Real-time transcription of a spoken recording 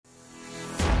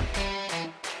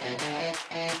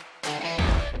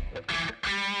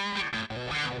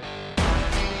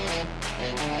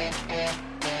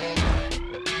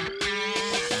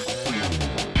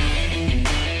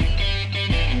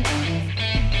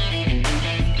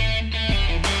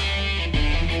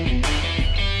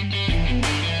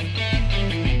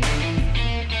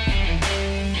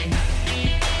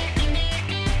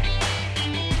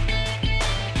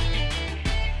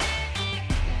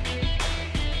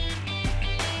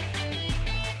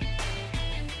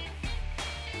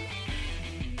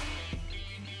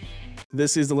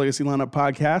This is the Legacy Lineup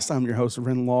Podcast. I'm your host,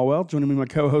 Ren Lawwell. Joining me, my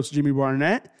co-host, Jimmy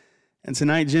Barnett. And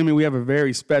tonight, Jimmy, we have a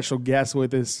very special guest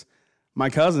with us. My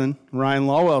cousin, Ryan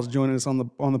Lawwell, is joining us on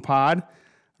the pod.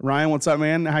 Ryan, what's up,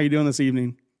 man? How you doing this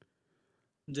evening?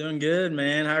 Doing good,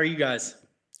 man. How are you guys?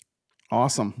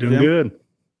 Awesome. Doing good.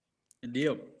 Good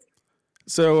deal.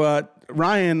 So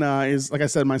Ryan is, like I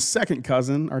said, my second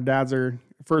cousin. Our dads are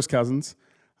first cousins.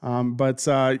 But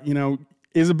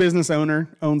is a business owner,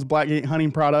 owns Blackgate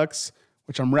Hunting Products,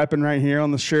 which I'm repping right here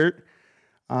on the shirt.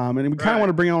 And we kind of want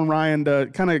to bring on Ryan to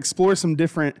kind of explore some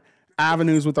different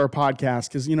avenues with our podcast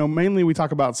because, mainly we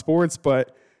talk about sports,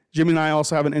 but Jimmy and I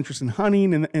also have an interest in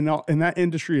hunting and in that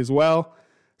industry as well.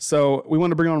 So we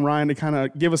want to bring on Ryan to kind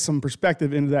of give us some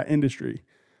perspective into that industry.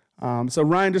 So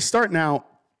Ryan, just starting out,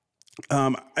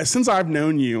 since I've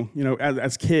known you,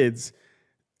 as kids,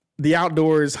 the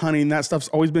outdoors, hunting, that stuff's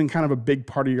always been kind of a big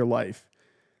part of your life.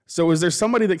 So is there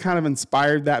somebody that kind of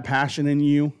inspired that passion in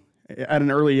you at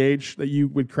an early age that you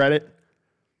would credit?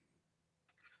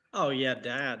 Oh yeah,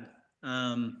 Dad.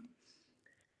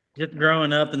 Just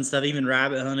growing up and stuff, even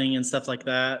rabbit hunting and stuff like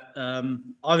that.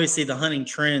 Obviously the hunting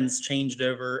trends changed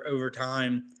over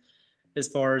time as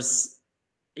far as,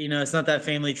 it's not that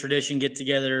family tradition, get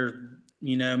together,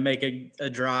 make a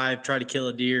drive, try to kill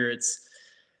a deer. It's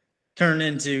turned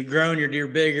into growing your deer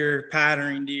bigger,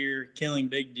 patterning deer, killing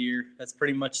big deer. That's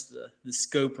pretty much the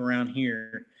scope around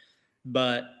here.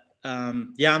 But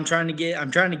I'm trying to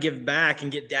give back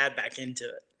and get Dad back into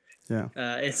it. Yeah.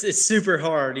 It's super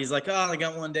hard. He's like, I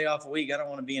got one day off a week. I don't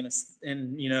want to be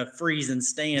in freezing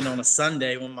stand on a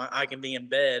Sunday when I can be in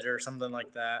bed or something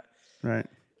like that. Right.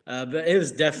 But it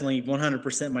was definitely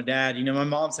 100% my dad. My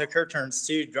mom took her turns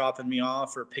too, dropping me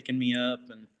off or picking me up,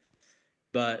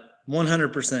 but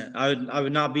 100%. I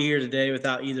would not be here today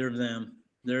without either of them.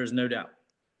 There is no doubt.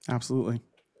 Absolutely.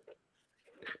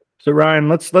 So Ryan,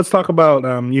 let's talk about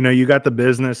you got the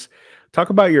business. Talk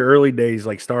about your early days,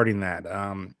 like starting that.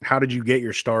 How did you get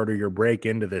your start or your break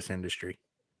into this industry?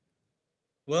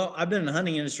 Well, I've been in the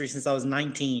hunting industry since I was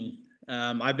 19.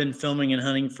 I've been filming and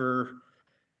hunting for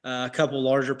a couple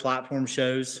larger platform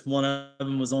shows. One of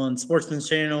them was on Sportsman's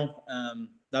Channel.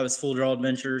 That was Full Draw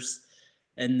Adventures.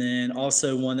 And then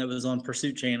also one that was on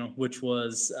Pursuit Channel, which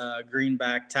was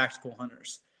Greenback Tactical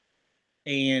Hunters.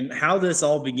 And how this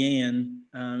all began,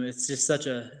 it's just such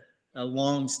a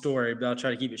long story, but I'll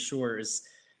try to keep it short,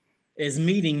 is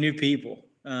meeting new people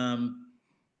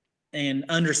and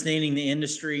understanding the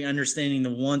industry, understanding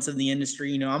the wants of the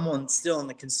industry. I'm still on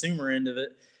the consumer end of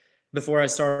it before I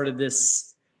started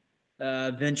this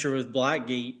venture with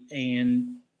Blackgate.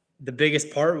 And the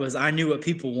biggest part was I knew what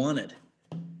people wanted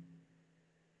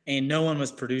and no one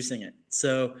was producing it.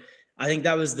 So I think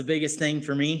that was the biggest thing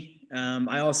for me.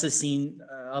 I also seen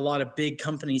a lot of big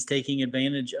companies taking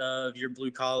advantage of your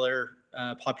blue collar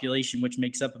population, which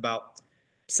makes up about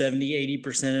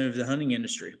 70-80% of the hunting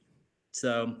industry.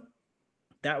 So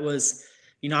that was,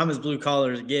 I'm as blue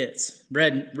collar as it gets. I'm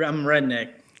a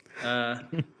redneck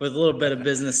with a little bit of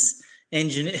business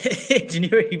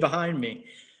ingenuity behind me.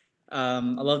 I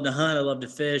love to hunt. I love to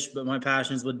fish, but my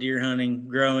passion is with deer hunting,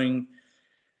 growing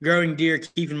deer,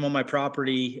 keeping them on my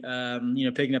property,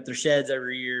 picking up their sheds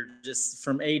every year, just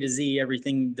from A to Z.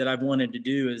 Everything that I've wanted to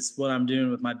do is what I'm doing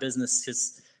with my business,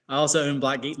 because I also own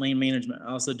Blackgate Land Management.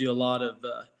 I also do a lot of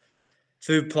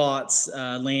food plots,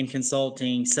 land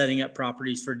consulting, setting up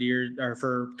properties for deer or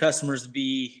for customers to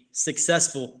be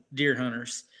successful deer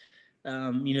hunters.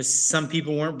 Some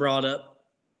people weren't brought up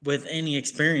with any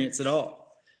experience at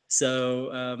all.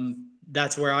 So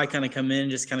that's where I kind of come in,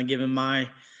 just kind of giving my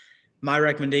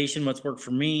recommendation, what's worked for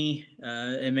me.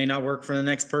 It may not work for the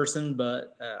next person,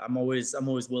 but I'm always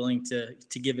willing to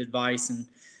give advice and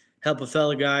help a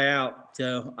fellow guy out.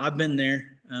 So I've been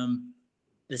there.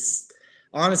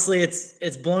 Honestly,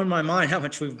 it's blown my mind how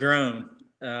much we've grown.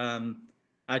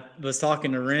 I was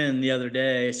talking to Ren the other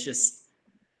day.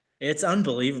 It's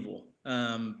unbelievable.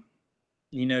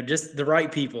 Just the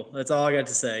right people. That's all I got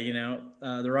to say.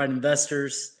 The right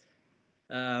investors.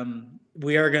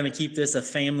 We are going to keep this a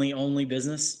family-only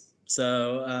business.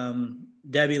 So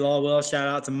Debbie Lawwell, shout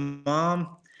out to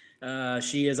Mom.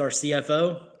 She is our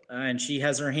CFO, and she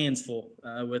has her hands full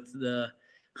with the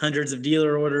hundreds of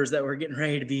dealer orders that we're getting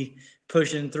ready to be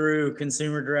pushing through,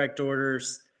 consumer direct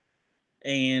orders.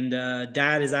 And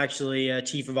Dad is actually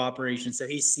chief of operations, so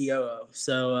he's COO.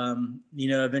 So,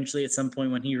 eventually at some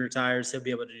point when he retires, he'll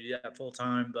be able to do that full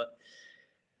time. But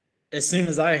as soon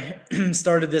as I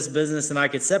started this business and I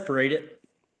could separate it,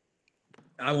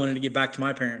 I wanted to get back to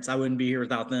my parents. I wouldn't be here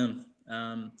without them.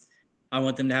 I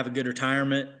want them to have a good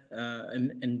retirement,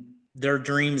 and their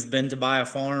dream's been to buy a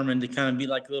farm and to kind of be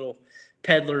like little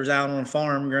peddlers out on a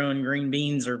farm growing green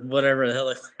beans or whatever the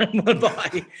hell they want to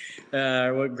buy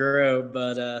or what grow.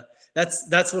 But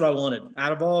that's what I wanted.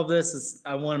 Out of all of this, is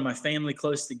I wanted my family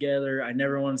close together. I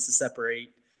never wanted us to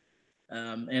separate.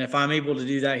 And if I'm able to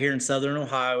do that here in Southern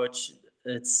Ohio, which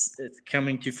it's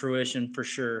coming to fruition for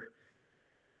sure,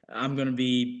 I'm going to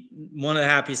be one of the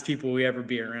happiest people we ever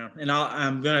be around. And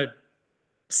I'm going to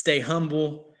stay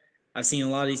humble. I've seen a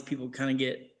lot of these people kind of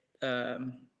get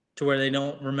to where they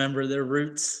don't remember their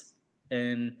roots.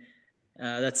 And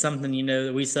that's something,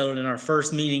 that we settled in our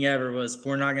first meeting ever was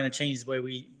we're not going to change the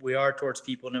way we are towards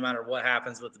people no matter what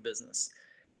happens with the business.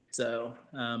 So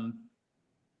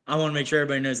I want to make sure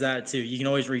everybody knows that too. You can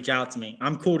always reach out to me.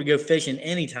 I'm cool to go fishing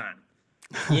anytime.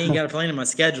 You ain't got a plan in my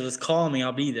schedule. Just call me.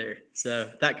 I'll be there. So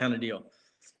that kind of deal.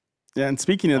 Yeah. And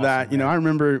speaking of that, I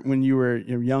remember when you were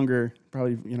younger,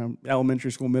 probably,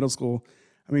 elementary school, middle school.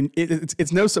 I mean,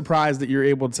 it's no surprise that you're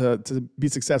able to be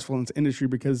successful in this industry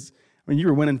because you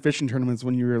were winning fishing tournaments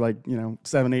when you were like,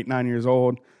 7, 8, 9 years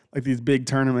old, like these big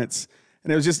tournaments.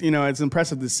 And it was just, it's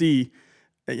impressive to see.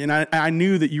 And I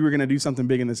knew that you were going to do something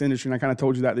big in this industry. And I kind of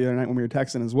told you that the other night when we were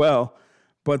texting as well.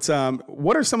 But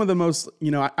what are some of the most,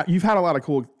 you've had a lot of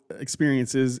cool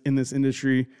experiences in this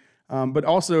industry, but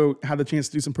also had the chance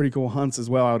to do some pretty cool hunts as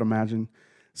well, I would imagine.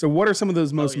 So what are some of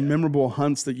those most memorable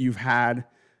hunts that you've had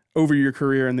over your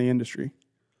career in the industry?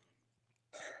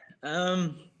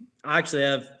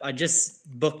 Actually, I just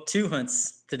booked 2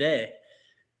 hunts today.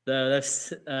 So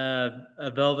that's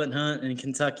a velvet hunt in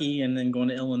Kentucky and then going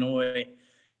to Illinois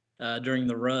during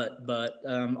the rut. But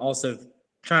also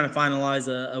trying to finalize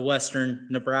a western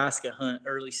Nebraska hunt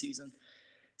early season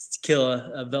to kill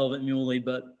a velvet muley.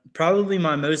 But probably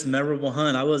my most memorable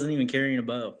hunt, I wasn't even carrying a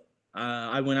bow.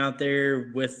 I went out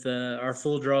there with our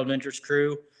Full Draw Adventures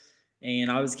crew,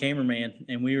 and I was cameraman,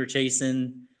 and we were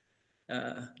chasing,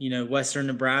 western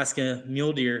Nebraska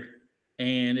mule deer,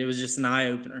 and it was just an eye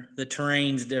opener. The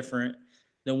terrain's different,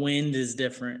 the wind is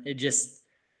different.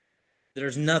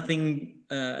 There's nothing,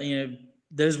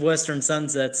 those western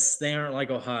sunsets, they aren't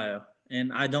like Ohio,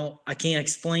 and I can't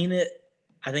explain it.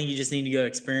 I think you just need to go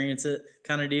experience it,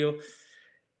 kind of deal.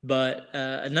 But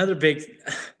another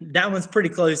that one's pretty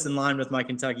close in line with my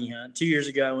Kentucky hunt. 2 years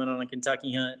ago, I went on a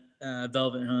Kentucky hunt,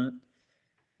 velvet hunt,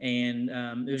 and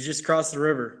it was just across the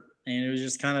river. And it was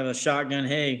just kind of a shotgun,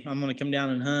 hey, I'm going to come down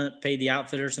and hunt, pay the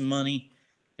outfitter some money.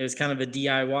 It was kind of a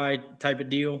DIY type of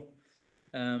deal,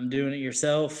 doing it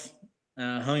yourself.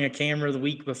 Hung a camera the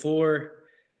week before.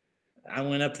 I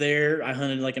went up there. I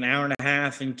hunted like an hour and a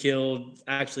half and killed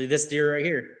actually this deer right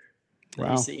here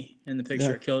that you see in the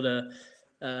picture. Yeah. Killed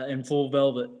in full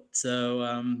velvet.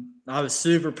 So I was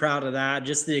super proud of that.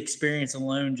 Just the experience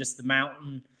alone, just the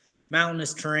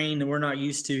mountainous terrain that we're not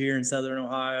used to here in Southern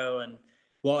Ohio. And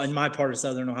well, in my part of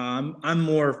Southern Ohio, I'm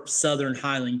more Southern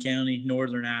Highland County,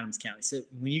 Northern Adams County. So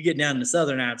when you get down to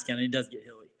Southern Adams County, it does get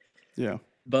hilly. Yeah.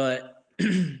 But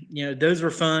those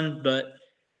were fun, but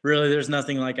really there's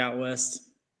nothing like out west.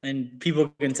 And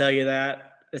people can tell you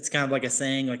that. It's kind of like a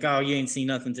saying, like, oh, you ain't seen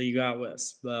nothing till you go out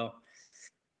west. Well,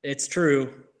 it's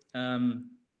true.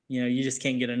 You just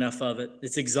can't get enough of it.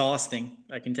 It's exhausting.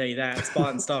 I can tell you that. Spot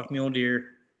and stalk mule deer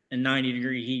in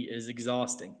 90-degree heat is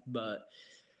exhausting. But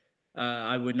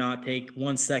I would not take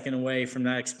 1 second away from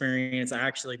that experience.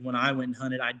 Actually, when I went and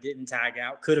hunted, I didn't tag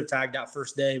out. Could have tagged out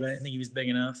first day, but I didn't think he was big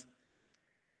enough.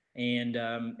 And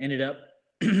ended up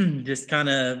just kind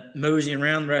of moseying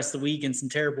around the rest of the week in some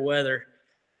terrible weather,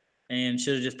 and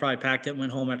should have just probably packed up and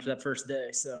went home after that first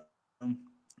day. So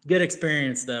good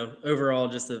experience, though. Overall,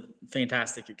 just a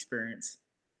fantastic experience.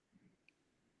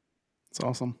 That's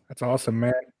awesome. That's awesome,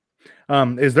 man.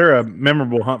 Is there a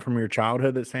memorable hunt from your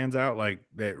childhood that stands out, like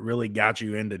that really got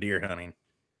you into deer hunting?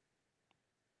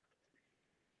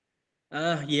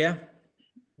 Yeah,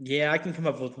 I can come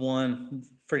up with one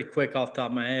pretty quick off the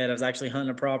top of my head. I was actually hunting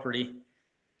a property.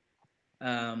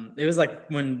 It was like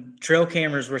when trail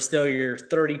cameras were still your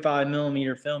 35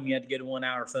 millimeter film, you had to get a 1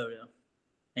 hour photo.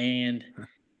 And,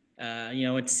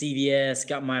 went to CVS,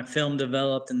 got my film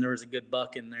developed, and there was a good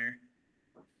buck in there.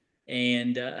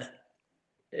 And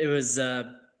it was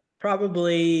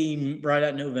probably right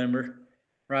around November.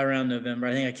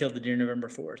 I think I killed the deer November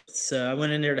 4th. So I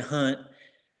went in there to hunt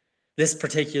this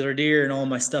particular deer, and all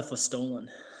my stuff was stolen.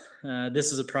 This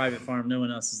was a private farm. No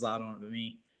one else was allowed on it but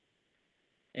me.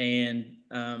 And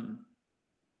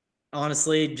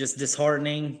honestly, just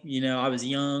disheartening. I was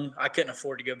young. I couldn't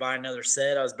afford to go buy another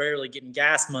set. I was barely getting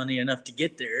gas money enough to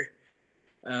get there.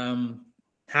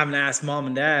 Having to ask mom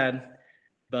and dad.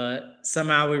 But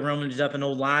somehow we rummaged up an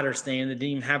old ladder stand that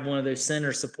didn't even have one of those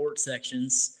center support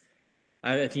sections.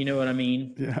 if you know what I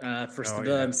mean. Yeah. For Oh,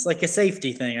 stability. yeah. It's like a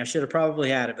safety thing. I should have probably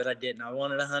had it, but I didn't. I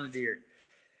wanted to hunt a deer.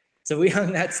 So we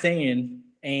hung that stand,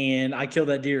 and I killed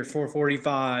that deer at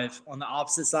 4:45 on the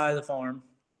opposite side of the farm.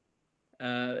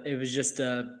 It was just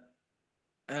a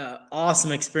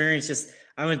awesome experience. Just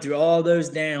I went through all those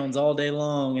downs all day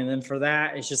long, and then for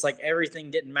that, it's just like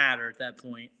everything didn't matter at that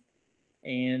point.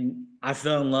 And I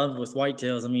fell in love with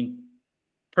whitetails. I mean,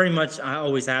 pretty much I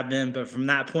always have been, but from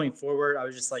that point forward, I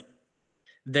was just like,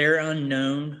 their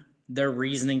unknown, their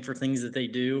reasoning for things that they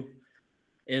do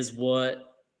is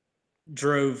what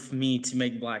drove me to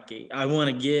make Blackgate. I want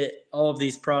to get all of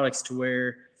these products to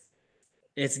where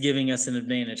it's giving us an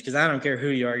advantage, because I don't care who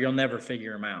you are, you'll never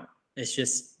figure them out. It's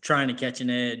just trying to catch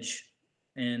an edge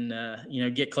and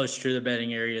get closer to the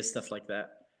bedding area, stuff like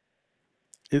that.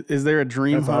 Is there a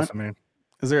dream That's hunt? awesome, man.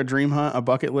 Is there a dream hunt, a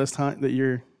bucket list hunt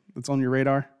that's on your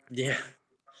radar? Yeah.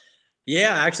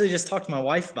 Yeah, I actually just talked to my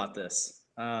wife about this.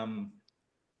 I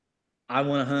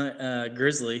want to hunt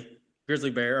grizzly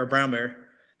bear or brown bear.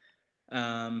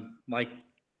 Like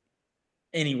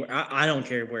anywhere. I don't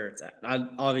care where it's at.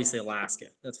 Obviously Alaska.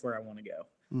 That's where I want to go.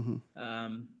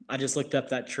 Mm-hmm. I just looked up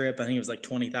that trip. I think it was like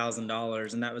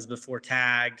 $20,000, and that was before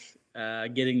tag,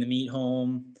 getting the meat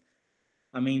home.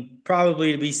 I mean,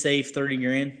 probably to be safe, 30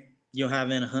 grand you'll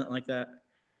have in a hunt like that.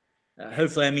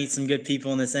 Hopefully I meet some good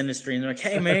people in this industry, and they're like,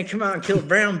 hey man, come out and kill a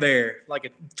brown bear, like a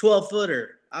 12-footer.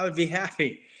 I would be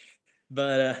happy.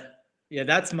 But yeah,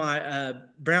 that's my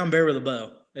brown bear with a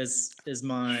bow is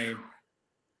my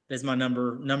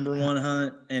number one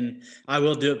hunt, and I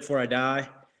will do it before I die.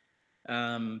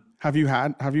 Have you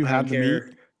had the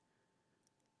meat?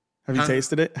 Have you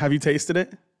tasted it? Have you tasted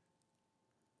it?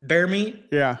 Bear meat?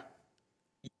 Yeah.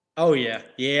 Oh yeah.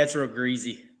 Yeah, it's real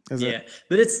greasy. Is yeah. it?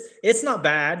 But it's not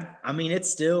bad. I mean, it's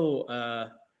still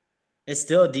a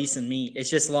decent meat. It's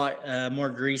just a lot more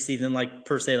greasy than like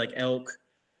per se like elk.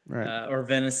 Right. Or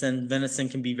venison. Venison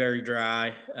can be very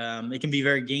dry. It can be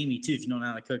very gamey too if you don't know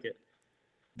how to cook it.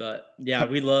 But yeah,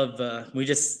 we love. We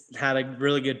just had a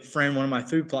really good friend. One of my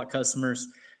food plot customers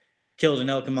killed an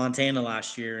elk in Montana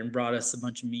last year and brought us a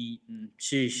bunch of meat. And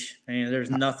sheesh, man,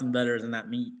 there's nothing better than that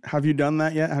meat. Have you done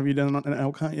that yet? Have you done an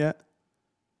elk hunt yet?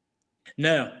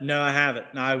 No, I haven't.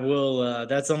 I will.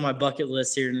 That's on my bucket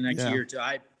list here in the next year or two.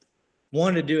 I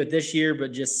wanted to do it this year,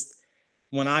 but just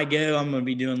when I go, I'm going to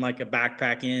be doing like a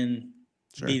backpack in,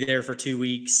 be there for 2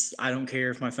 weeks. I don't care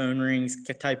if my phone rings,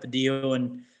 type of deal.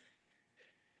 And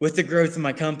with the growth of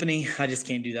my company, I just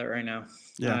can't do that right now.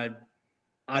 Yeah.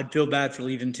 I'd feel bad for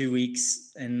leaving 2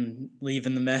 weeks and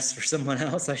leaving the mess for someone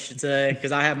else, I should say,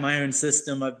 because I have my own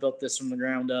system. I've built this from the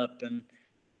ground up, and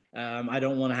I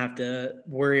don't want to have to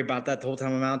worry about that the whole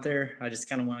time I'm out there. I just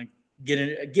kind of want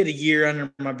to get a year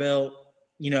under my belt,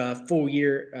 a full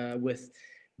year with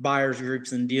buyers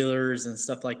groups and dealers and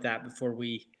stuff like that before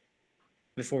we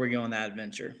go on that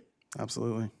adventure.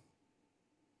 Absolutely.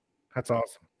 That's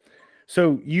awesome.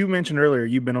 So you mentioned earlier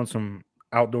you've been on some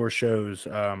outdoor shows,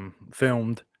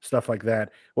 filmed stuff like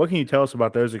that. What can you tell us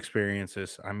about those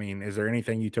experiences? I mean, is there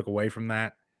anything you took away from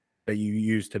that you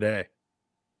use today?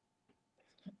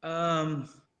 Well,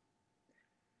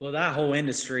 that whole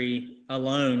industry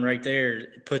alone right there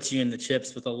puts you in the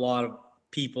chips with a lot of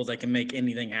people that can make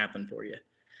anything happen for you.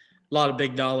 A lot of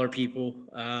big dollar people,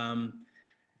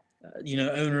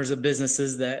 owners of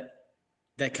businesses that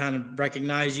kind of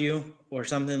recognize you or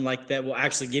something like that will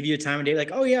actually give you a time of day.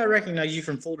 Like, oh yeah, I recognize you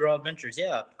from Full Draw Adventures.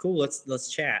 Yeah, cool. Let's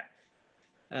chat.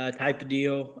 Type of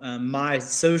deal. My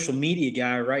social media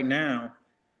guy right now,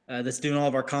 that's doing all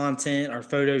of our content, our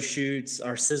photo shoots,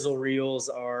 our sizzle reels,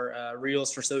 our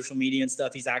reels for social media and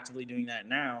stuff. He's actively doing that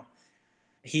now.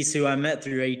 He's who I met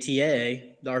through ATA,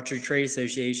 the Archery Trade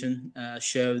Association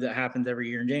show that happens every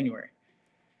year in January.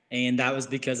 And that was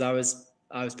because I was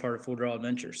part of Full Draw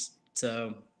Adventures.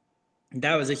 So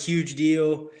that was a huge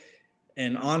deal.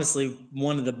 And honestly,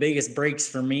 one of the biggest breaks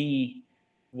for me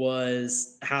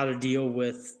was how to deal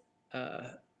with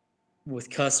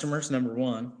customers. Number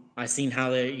one, I seen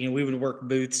how they, we would work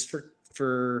booths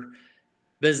for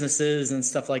businesses and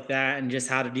stuff like that, and just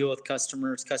how to deal with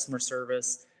customers, customer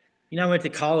service. I went to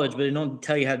college, but they don't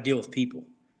tell you how to deal with people.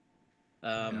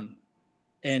 And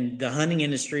the hunting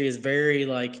industry is very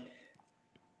like,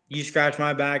 you scratch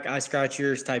my back, I scratch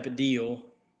yours type of deal.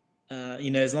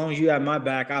 As long as you have my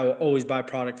back, I will always buy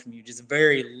product from you. Just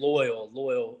very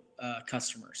loyal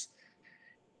customers.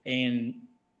 And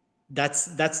that's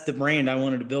the brand I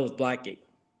wanted to build with Blackgate.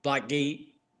 Blackgate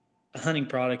Hunting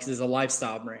Products is a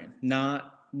lifestyle brand,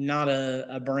 not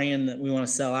a brand that we want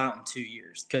to sell out in 2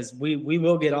 years, because we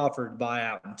will get offered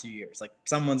buyout in 2 years. Like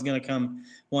someone's going to come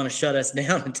want to shut us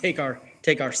down and take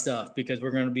our stuff because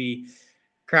we're going to be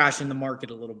crashing the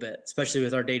market a little bit, especially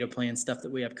with our data plan stuff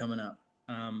that we have coming up.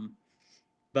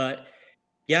 But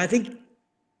yeah, I think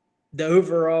the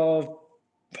overall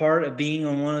part of being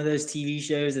on one of those TV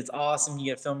shows, it's awesome. You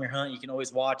get to film your hunt. You can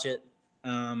always watch it.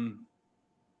 I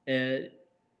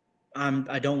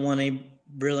don't want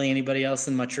really anybody else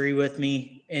in my tree with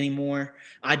me anymore.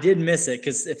 I did miss it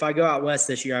because if I go out west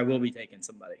this year, I will be taking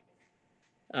somebody.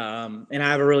 And I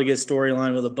have a really good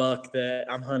storyline with a buck that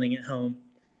I'm hunting at home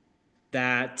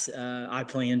that I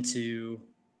plan to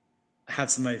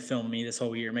have somebody film me this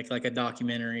whole year, make like a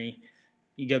documentary.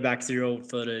 You go back through old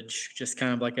footage, just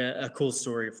kind of like a cool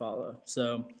story to follow.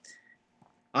 So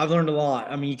I've learned a lot.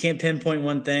 I mean, you can't pinpoint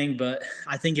one thing, but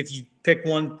I think if you pick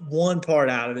one part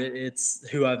out of it, it's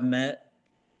who I've met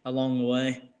along the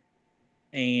way.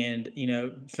 And, you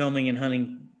know, filming and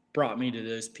hunting brought me to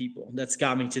those people. That's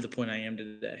got me to the point I am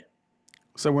today.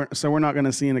 So we're not going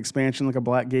to see an expansion like a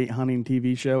Blackgate hunting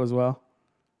TV show as well?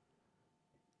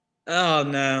 Oh,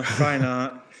 no, probably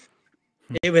not.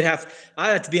 I'd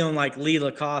have to be on like Lee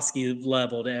Lakosky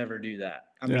level to ever do that.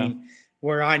 I mean,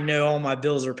 where I know all my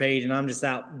bills are paid and I'm just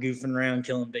out goofing around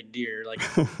killing big deer. Like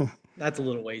that's a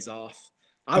little ways off.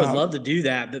 I would love to do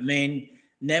that, but man,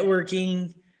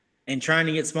 networking and trying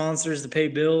to get sponsors to pay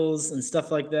bills and stuff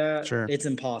like that, it's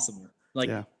impossible. Like,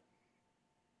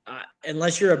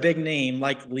 unless you're a big name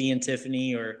like Lee and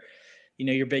Tiffany, or you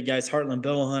know your big guys, Heartland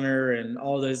Bow Hunter, and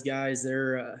all those guys,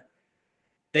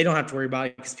 they don't have to worry about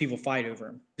it because people fight over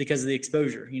them because of the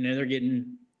exposure. You know, they're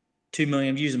getting 2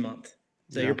 million views a month,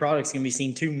 so your product's gonna be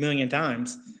seen 2 million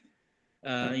times.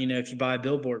 You know, if you buy a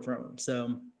billboard from them.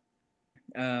 So,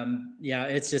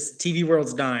 it's just TV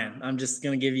world's dying. I'm just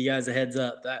gonna give you guys a heads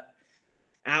up that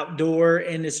outdoor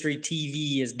industry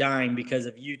TV is dying because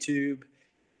of YouTube,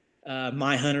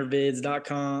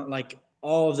 myhuntervids.com, like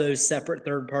all of those separate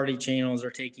third-party channels are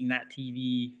taking that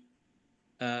TV,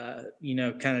 you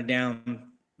know, kind of down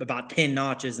about 10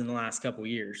 notches in the last couple of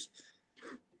years.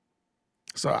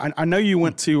 So I know you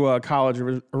went to college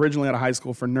originally out of high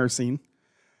school for nursing,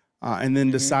 and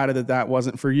then decided that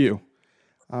wasn't for you.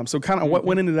 So kind of what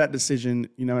went into that decision,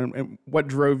 you know, and what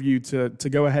drove you to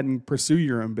go ahead and pursue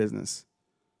your own business?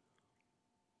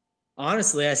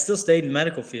 Honestly, I still stayed in the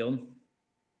medical field.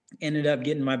 Ended up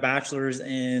getting my bachelor's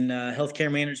in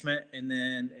healthcare management and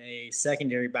then a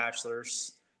secondary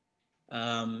bachelor's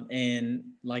in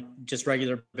like just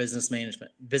regular business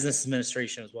management. Business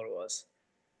administration is what it was.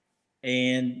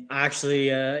 And I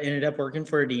actually ended up working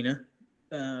for Adina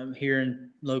here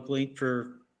locally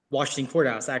for Washington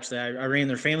Courthouse. Actually, I ran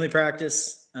their family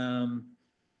practice and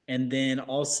then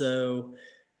also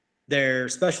their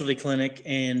specialty clinic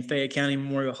in Fayette County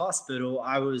Memorial Hospital.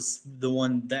 I was the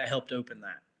one that helped open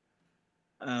that.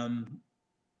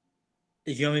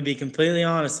 If you want me to be completely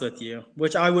honest with you,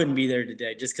 which I wouldn't be there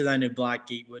today just because I knew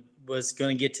Blackgate was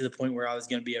going to get to the point where I was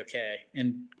going to be okay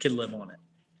and could live on it.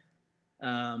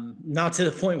 Not to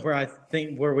the point where I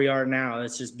think where we are now.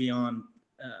 It's just beyond,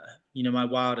 you know, my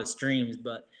wildest dreams.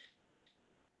 But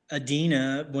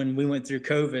Adina, when we went through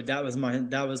COVID, that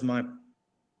was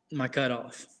my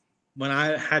cutoff. When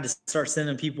I had to start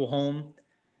sending people home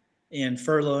and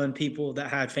furloughing people that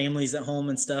had families at home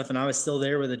and stuff, and I was still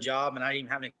there with a job and I didn't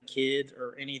have a kid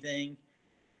or anything,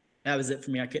 that was it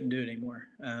for me. I couldn't do it anymore.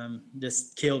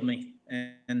 Just killed me.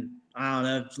 And I don't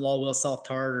know, Lawwell soft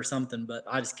heart or something, but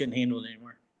I just couldn't handle it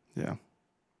anymore. Yeah.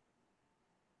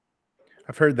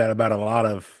 I've heard that about a lot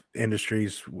of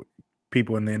industries,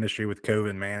 people in the industry with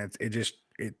COVID, man. It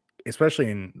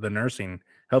especially in the nursing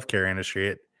healthcare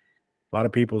industry, a lot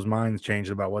of people's minds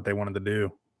changed about what they wanted to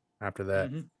do after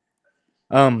that.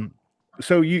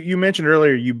 So you mentioned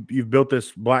earlier you've built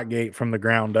this Blackgate from the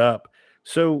ground up.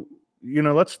 So, you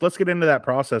know, let's get into that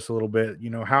process a little bit. You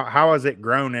know, how has it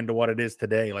grown into what it is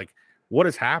today? Like, what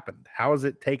has happened? How has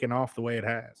it taken off the way it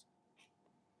has?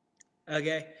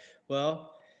 Okay.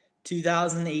 Well,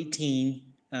 2018,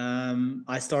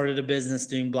 I started a business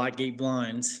doing Blackgate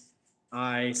blinds.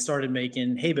 I started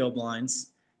making hay bale blinds.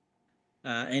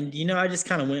 And, you know, I just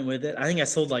kind of went with it. I think I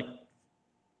sold like,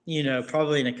 you know,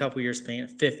 probably in a couple years span,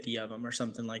 50 of them or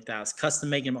something like that. I was custom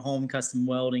making them at home, custom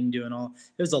welding, doing all.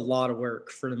 It was a lot of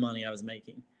work for the money I was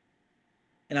making.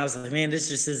 And I was like, man, this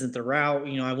just isn't the route.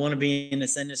 You know, I want to be in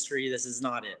this industry. This is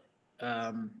not it.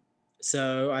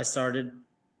 So I started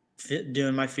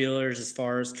doing my feelers as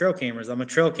far as trail cameras. I'm a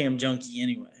trail cam junkie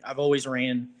anyway. I've always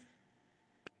ran,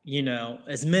 you know,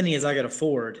 as many as I could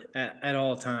afford at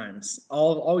all times,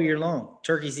 all year long,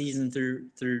 turkey season through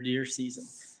deer season.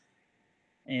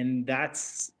 And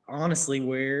that's honestly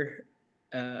where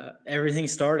everything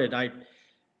started.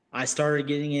 I started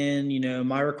getting in,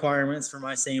 my requirements for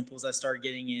my samples. I started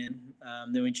getting in.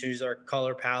 Then we choose our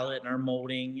color palette and our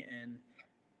molding,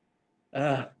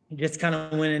 and just kind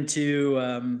of went into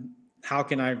how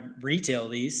can I retail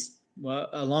these. Well,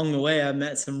 along the way, I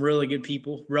met some really good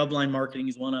people. Rubline Marketing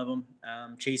is one of them.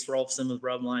 Chase Rolfson with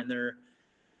Rubline. They're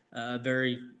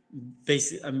very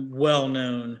basic,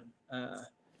 well-known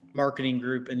marketing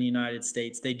group in the United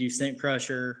States. They do Scent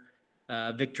Crusher,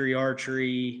 Victory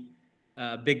Archery,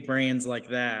 big brands like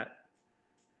that.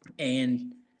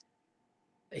 And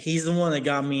he's the one that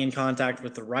got me in contact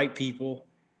with the right people,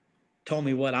 told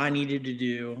me what I needed to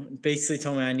do, basically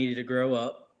told me I needed to grow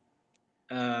up,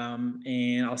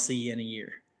 and I'll see you in a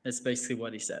year. That's basically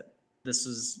what he said. This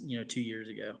was, 2 years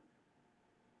ago.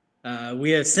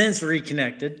 We have since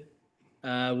reconnected.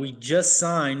 We just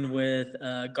signed with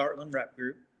Gartland Rep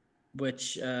Group,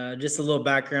 which just a little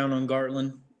background on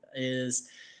Gartland is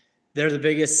they're the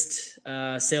biggest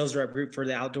sales rep group for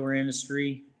the outdoor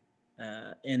industry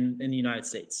in the United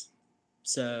States.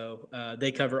 So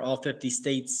they cover all 50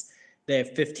 states. They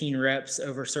have 15 reps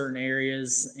over certain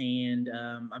areas, and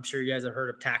I'm sure you guys have heard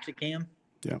of Tacticam.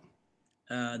 Yeah.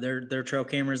 Their trail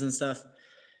cameras and stuff.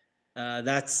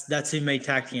 That's who made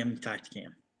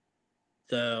Tacticam.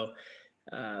 So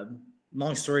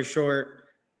long story short,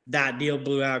 that deal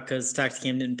blew out because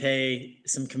Tacticam didn't pay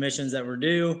some commissions that were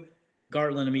due.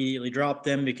 Gartland immediately dropped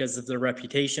them because of their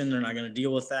reputation. They're not going to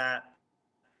deal with that.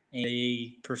 And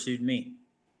they pursued me.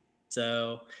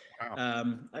 So Wow.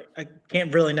 I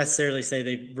can't really necessarily say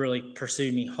they really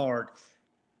pursued me hard.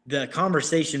 The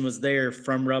conversation was there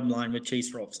from Rubline with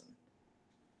Chase Rolfson.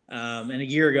 And a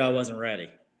year ago, I wasn't ready.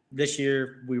 This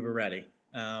year, we were ready.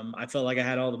 I felt like I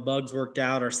had all the bugs worked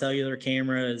out. Our cellular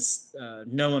camera is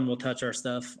no one will touch our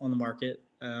stuff on the market.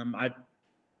 I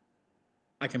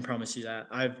can promise you that.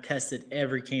 I've tested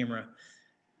every camera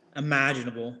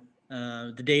imaginable.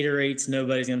 The data rates,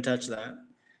 nobody's going to touch that.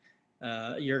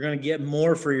 You're going to get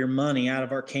more for your money out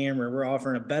of our camera. We're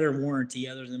offering a better warranty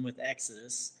other than with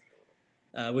Exodus,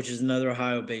 which is another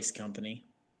Ohio-based company.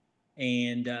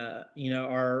 And,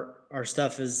 our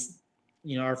stuff is,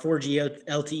 our 4G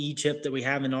LTE chip that we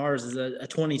have in ours is a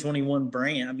 2021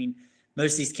 brand. I mean,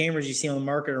 most of these cameras you see on the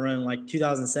market are running like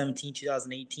 2017,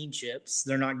 2018 chips.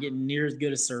 They're not getting near as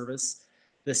good a service.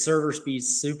 The server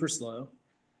speed's super slow.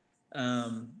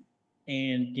 And,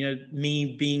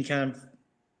 me being kind of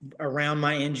around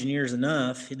my engineers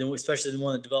enough, especially the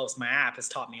one that develops my app, has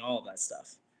taught me all of that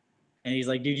stuff. And he's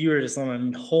like, dude, you are just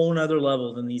on a whole nother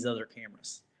level than these other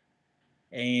cameras.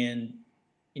 And,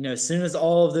 as soon as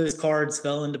all of those cards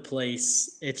fell into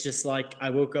place, it's just like I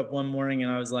woke up one morning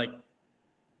and I was like,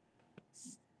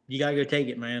 you got to go take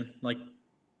it, man. Like,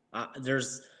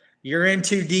 you're in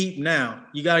too deep now.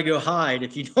 You got to go hide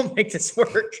if you don't make this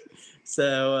work.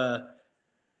 So,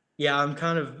 I'm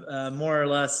kind of more or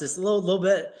less just a little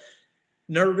bit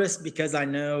nervous because I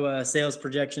know sales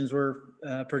projections were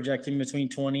projecting between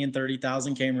 20 and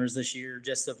 30,000 cameras this year,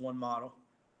 just of one model.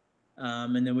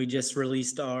 And then we just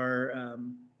released our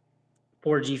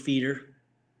 4G feeder.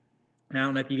 And I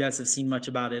don't know if you guys have seen much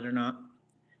about it or not.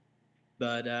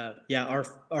 But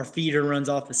our feeder runs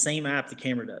off the same app the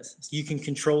camera does. So you can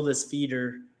control this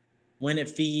feeder when it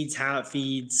feeds, how it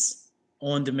feeds,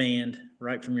 on demand,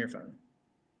 right from your phone.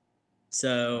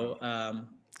 So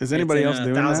is anybody else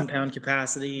doing that? 1,000-pound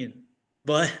capacity,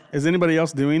 but is anybody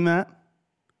else doing that?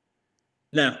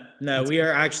 No, we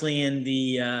are actually in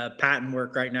the patent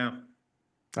work right now.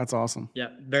 That's awesome. Yeah,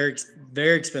 very,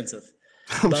 very expensive.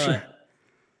 I'm sure.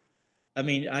 I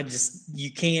mean,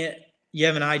 you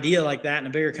have an idea like that and a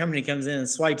bigger company comes in and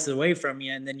swipes it away from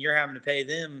you, and then you're having to pay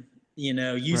them,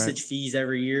 usage fees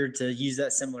every year to use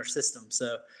that similar system.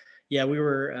 So, yeah, we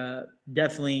were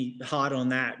definitely hot on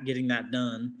that, getting that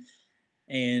done.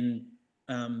 And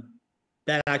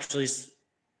that actually is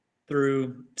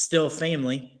through Still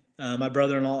Family. My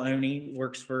brother-in-law, Oni,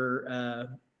 works for,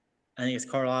 I think it's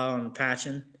Carlisle and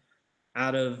Patchen,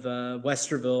 out of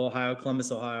Westerville, Ohio,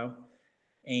 Columbus, Ohio.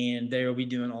 And they will be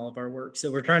doing all of our work.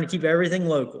 So we're trying to keep everything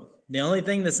local. The only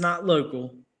thing that's not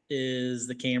local is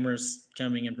the cameras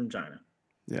coming in from China.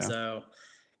 Yeah. So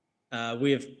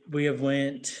we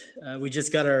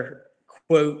just got our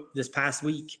quote this past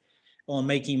week on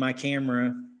making my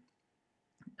camera.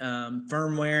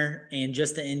 Firmware and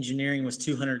just the engineering was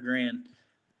 $200,000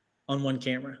 on one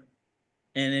camera.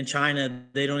 And in China,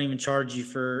 they don't even charge you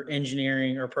for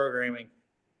engineering or programming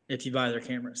if you buy their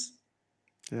cameras.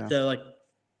 Yeah. So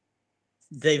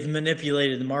they've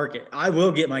manipulated the market. I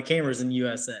will get my cameras in the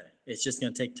USA. It's just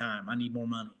going to take time. I need more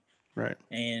money. Right.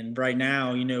 And right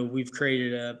now, we've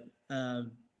created a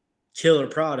killer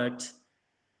product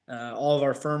All of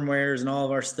our firmwares and all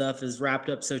of our stuff is wrapped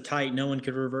up so tight, no one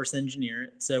could reverse engineer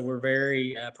it. So we're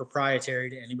very proprietary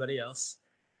to anybody else.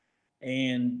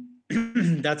 And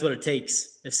that's what it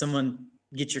takes. If someone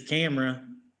gets your camera,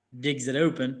 digs it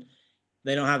open,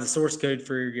 they don't have the source code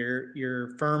for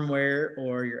your firmware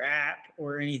or your app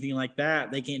or anything like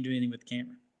that, they can't do anything with the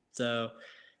camera. So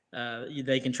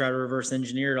they can try to reverse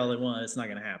engineer it all they want. It's not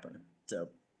going to happen. So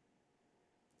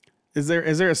Is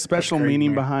there a special crazy,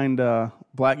 meaning man. behind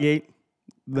Blackgate,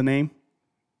 the name?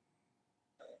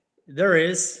 there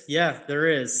is, yeah, there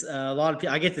is a lot of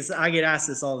people. I get asked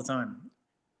this all the time.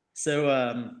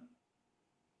 So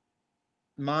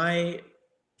my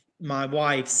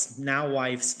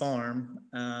wife's farm,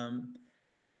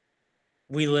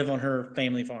 we live on her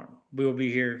family farm. We will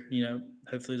be here,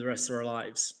 hopefully the rest of our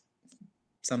lives.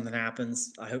 Something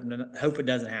happens. I hope it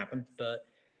doesn't happen, but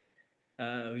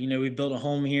we built a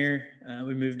home here.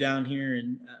 We moved down here,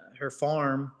 and her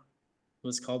farm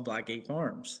was called Blackgate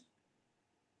Farms.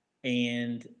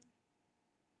 And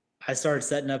I started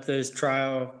setting up those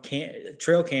trail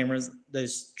cameras,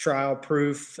 those trial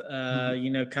proof,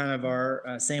 kind of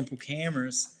our sample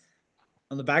cameras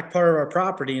on the back part of our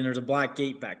property. And there's a black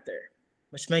gate back there,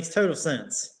 which makes total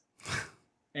sense.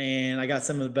 And I got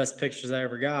some of the best pictures I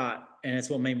ever got. And it's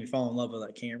what made me fall in love with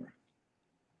that camera.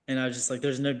 And I was just like,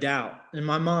 there's no doubt in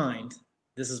my mind,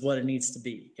 this is what it needs to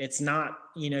be. It's not,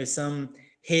 some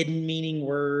hidden meaning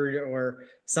word or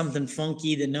something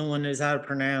funky that no one knows how to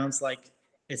pronounce. Like,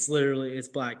 it's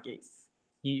Blackgate.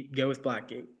 You go with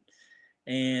Blackgate.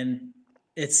 And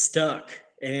it's stuck.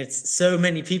 And it's so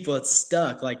many people, it's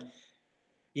stuck. Like,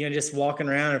 just walking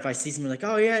around, if I see someone like,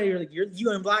 oh yeah,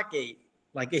 you own Blackgate.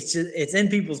 Like, it's in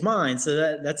people's minds.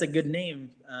 So that's a good name.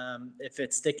 If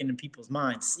it's sticking in people's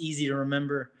minds, it's easy to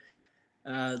remember.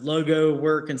 Logo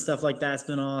work and stuff like that's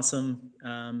been awesome.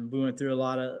 We went through a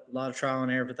lot of trial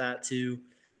and error with that too.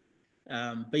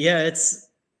 But yeah,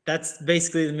 that's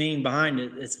basically the meaning behind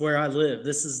it. It's where I live.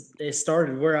 It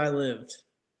started where I lived.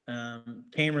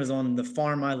 Cameras on the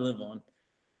farm I live on,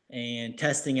 and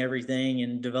testing everything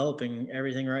and developing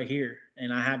everything right here.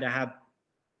 And I had to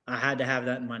have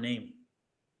that in my name.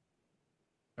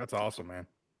 That's awesome, man.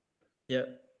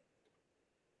 Yep.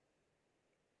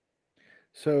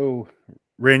 So,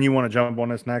 Ren, you want to jump on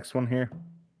this next one here?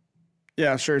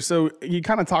 Yeah, sure. So you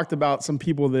kind of talked about some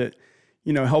people that,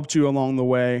 helped you along the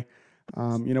way,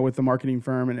 with the marketing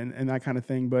firm and that kind of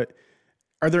thing. But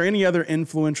are there any other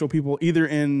influential people, either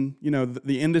in,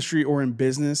 the industry or in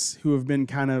business, who have been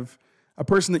kind of a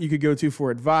person that you could go to for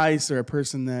advice, or a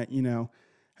person that,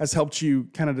 has helped you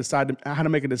kind of decide how to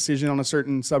make a decision on a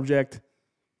certain subject?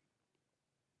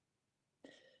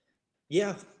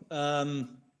 Yeah.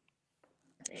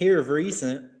 Here of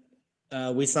recent,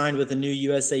 we signed with a new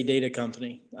USA data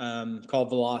company called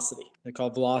Velocity. They're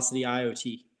called Velocity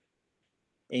IoT.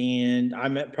 And I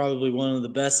met probably one of the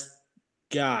best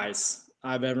guys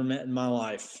I've ever met in my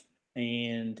life.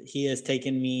 And he has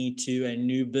taken me to a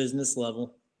new business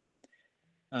level.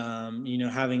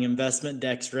 Having investment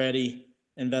decks ready,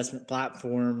 investment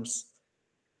platforms.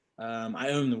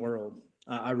 I own the world.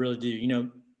 I really do.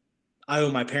 I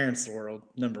owe my parents the world,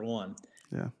 number one.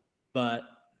 Yeah. But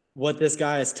what this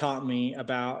guy has taught me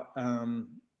about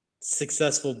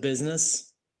successful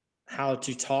business, how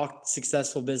to talk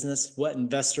successful business, what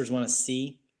investors want to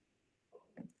see,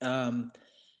 and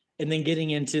then getting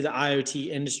into the IoT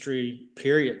industry,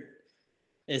 period,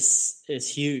 is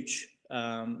huge.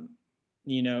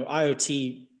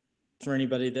 IoT, for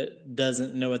anybody that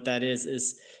doesn't know what that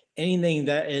is anything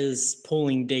that is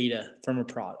pulling data from a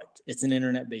product. It's an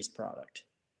internet-based product.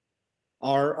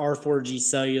 Our 4G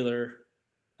cellular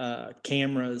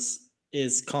cameras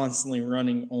is constantly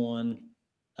running on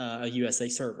a USA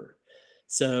server.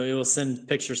 So it will send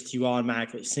pictures to you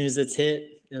automatically. As soon as it's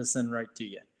hit, it'll send right to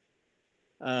you.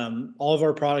 All of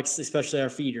our products, especially our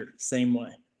feeder, same way.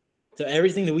 So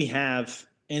everything that we have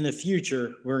in the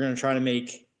future, we're going to try to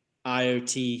make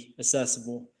IoT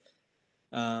accessible.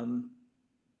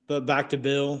 But back to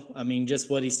Bill, just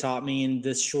what he's taught me in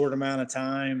this short amount of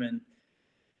time. And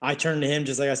I turned to him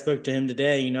just like I spoke to him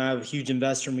today. I have a huge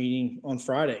investor meeting on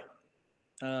Friday.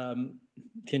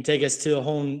 Can take us to a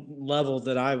whole level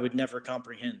that I would never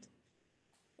comprehend.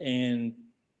 And,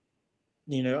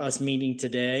 us meeting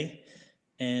today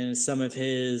and some of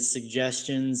his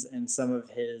suggestions and some of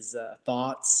his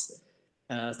thoughts,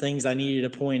 things I needed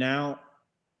to point out,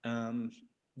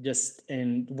 just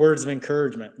in words of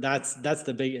encouragement. That's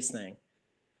the biggest thing.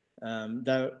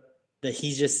 That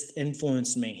he's just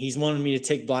influenced me. He's wanted me to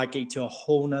take Blackgate to a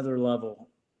whole nother level,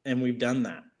 and we've done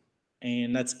that.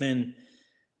 And that's been,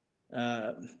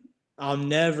 I'll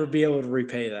never be able to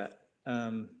repay that.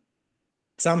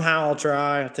 Somehow I'll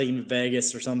try. I'll take him to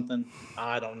Vegas or something.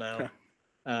 I don't know.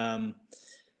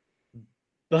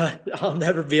 But I'll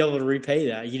never be able to repay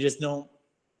that. You just don't.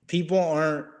 You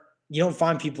don't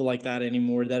find people like that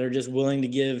anymore that are just willing to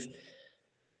give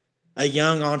a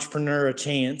young entrepreneur a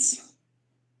chance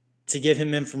to give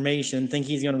him information, think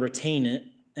he's going to retain it,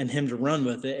 and him to run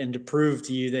with it and to prove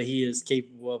to you that he is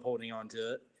capable of holding on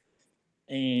to it.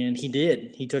 And he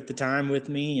did. He took the time with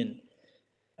me,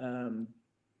 and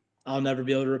I'll never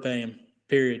be able to repay him,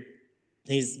 period.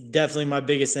 He's definitely my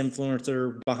biggest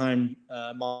influencer behind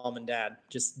mom and dad.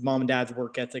 Just mom and dad's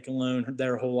work ethic alone,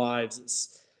 their whole lives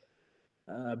is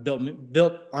built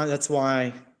on. That's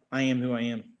why I am who I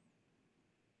am.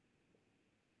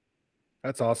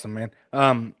 That's awesome,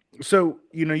 man. So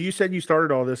you said you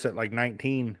started all this at like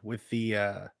 19 with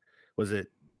the was it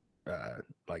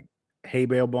like hay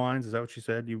bale blinds? Is that what you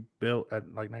said you built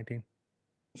at like 19?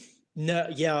 No,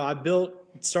 yeah, I built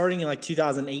starting in like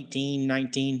 2018,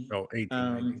 19. Oh, 18.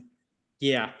 19.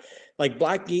 Yeah, like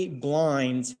Blackgate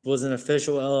Blinds was an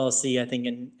official LLC, I think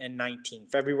in 19,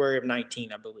 February of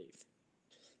 19, I believe.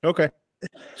 Okay.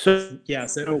 So yeah,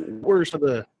 so what were some of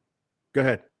the? Go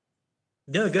ahead.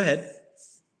 No, go ahead.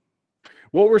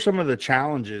 What were some of the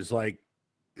challenges? Like,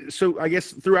 so I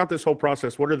guess throughout this whole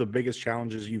process, what are the biggest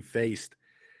challenges you faced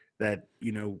that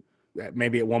that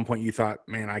maybe at one point you thought,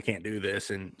 man, I can't do this,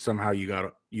 and somehow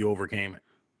you overcame it?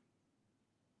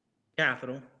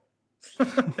 Capital.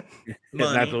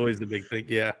 That's always the big thing.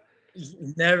 Yeah.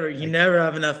 You never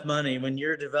have enough money when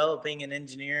you're developing and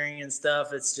engineering and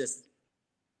stuff. It's just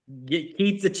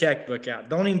keep the checkbook out.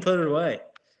 Don't even put it away.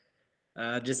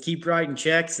 Just keep writing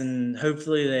checks, and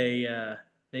hopefully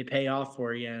they pay off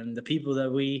for you. And the people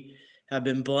that we have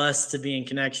been blessed to be in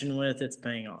connection with, it's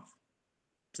paying off.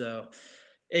 So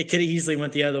it could have easily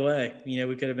went the other way.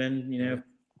 We could have been,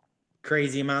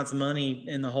 crazy amounts of money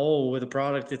in the hole with a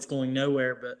product that's going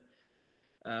nowhere. But,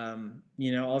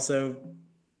 also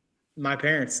my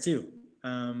parents too,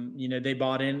 they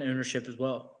bought in ownership as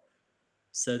well.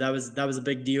 So that was a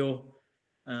big deal.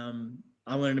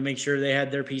 I wanted to make sure they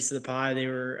had their piece of the pie. They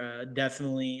were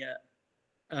definitely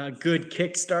a good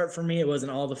kickstart for me. It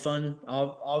wasn't all the fun,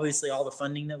 obviously all the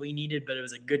funding that we needed, but it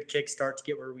was a good kickstart to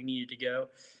get where we needed to go.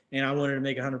 And I wanted to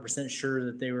make 100% sure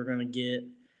that they were going to get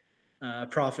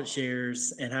profit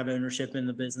shares and have ownership in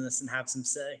the business and have some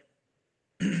say.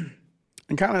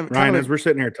 And Ryan, as we're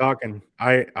sitting here talking,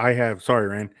 I have, sorry,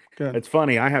 Ryan. It's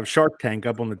funny. I have Shark Tank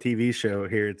up on the TV show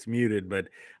here. It's muted, but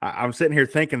I'm sitting here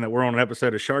thinking that we're on an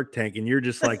episode of Shark Tank, and you're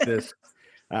just like this.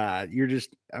 I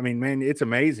mean, man, it's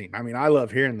amazing. I mean, I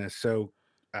love hearing this. So,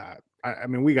 I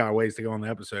mean, we got a ways to go on the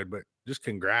episode, but just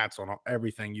congrats on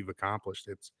everything you've accomplished.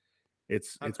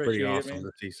 It's pretty awesome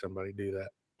to see somebody do that.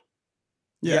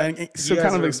 Yeah. And so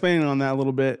kind of expanding on that a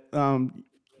little bit,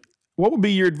 what would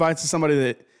be your advice to somebody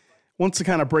that wants to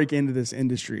kind of break into this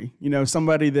industry?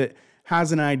 Somebody that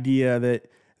has an idea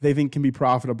that they think can be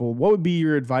profitable. What would be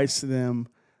your advice to them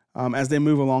as they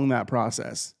move along that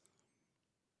process?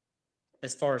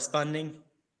 As far as funding?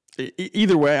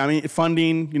 Either way. I mean,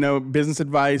 funding, business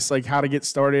advice, like how to get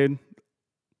started,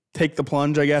 take the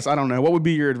plunge, I guess. I don't know. What would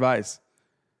be your advice?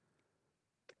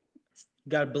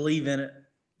 You got to believe in it.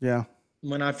 Yeah.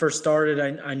 When I first started,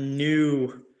 I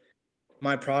knew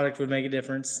my product would make a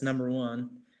difference, number one.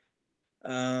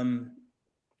 And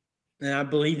I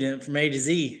believed in it from A to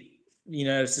Z.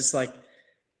 It's just like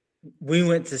we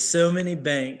went to so many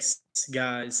banks,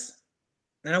 guys,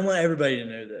 and I want everybody to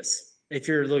know this. If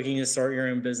you're looking to start your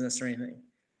own business or anything,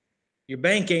 your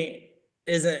bank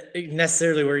isn't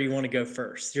necessarily where you want to go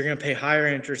first. You're going to pay higher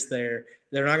interest there.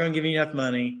 They're not going to give you enough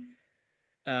money.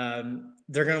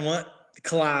 They're going to want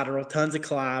collateral, tons of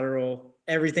collateral,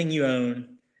 everything you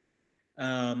own.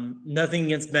 Nothing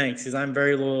against banks, because I'm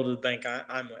very loyal to the bank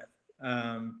I'm with.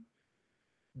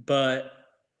 But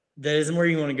that isn't where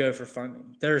you want to go for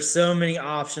funding. There are so many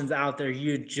options out there.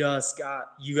 You got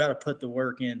to put the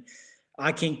work in.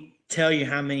 I can't tell you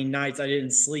how many nights I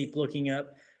didn't sleep looking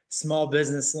up small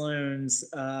business loans,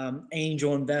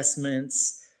 angel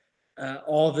investments,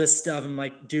 all this stuff. I'm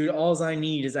like, dude, all I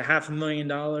need is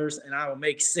 $500,000 and I will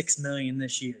make $6 million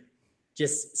this year.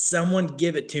 Just someone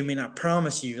give it to me, and I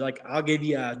promise you, like, I'll give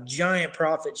you a giant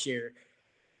profit share.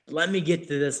 Let me get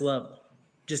to this level.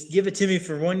 Just give it to me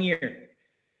for 1 year.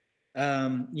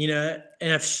 And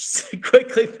I've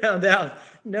quickly found out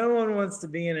no one wants to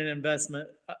be in an investment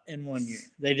in 1 year.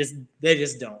 They just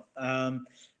don't.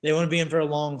 They want to be in for a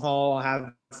long haul,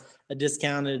 have a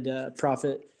discounted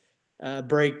profit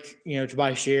break, to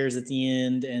buy shares at the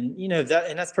end, and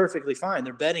that's perfectly fine.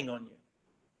 They're betting on you.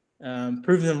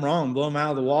 prove them wrong, blow them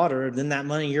out of the water, then that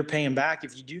money you're paying back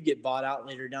if you do get bought out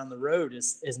later down the road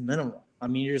is minimal. I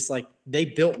mean, you're just like, they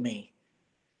built me.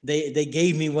 They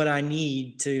gave me what I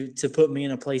need to put me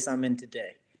in a place I'm in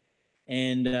today.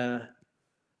 And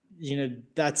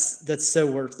that's so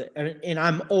worth it. And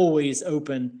I'm always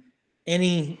open.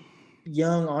 Any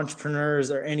young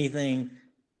entrepreneurs or anything,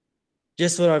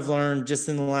 just what I've learned just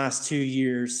in the last 2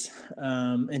 years,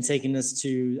 and taking this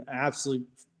to absolute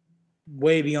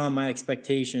way beyond my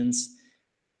expectations,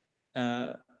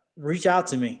 reach out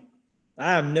to me.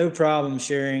 I have no problem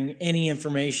sharing any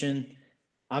information.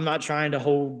 I'm not trying to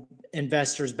hold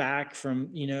investors back from,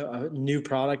 a new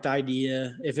product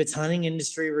idea. If it's hunting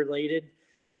industry related,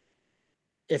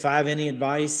 if I have any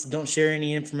advice, don't share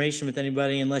any information with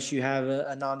anybody unless you have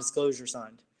a non-disclosure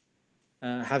signed.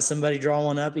 Have somebody draw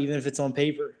one up, even if it's on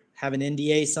paper. Have an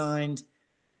NDA signed.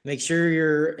 Make sure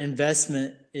your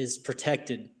investment is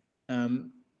protected.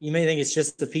 You may think it's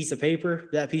just a piece of paper.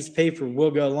 That piece of paper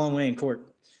will go a long way in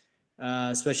court,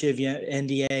 especially if you have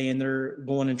NDA and they're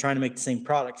going and trying to make the same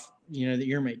product, that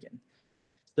you're making.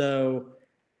 So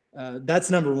that's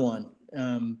number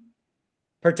one.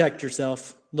 Protect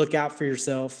yourself. Look out for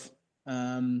yourself.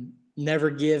 Never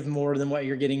give more than what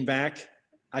you're getting back,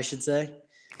 I should say.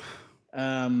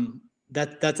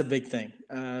 That's a big thing,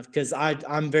 because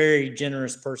I'm a very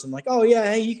generous person. Like, oh yeah,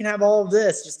 hey, you can have all of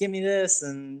this. Just give me this,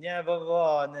 and yeah, blah blah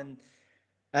blah. And then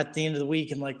at the end of the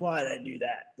week, I'm like, why did I do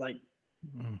that? Like,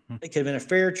 it could have been a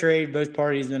fair trade. Both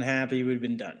parties been happy. Would have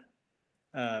been done.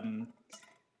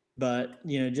 But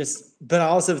I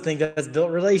also think that's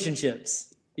built relationships.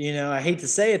 I hate to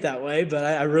say it that way, but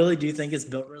I really do think it's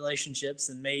built relationships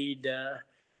and made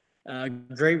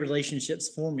great relationships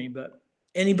for me. But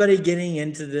anybody getting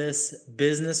into this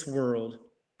business world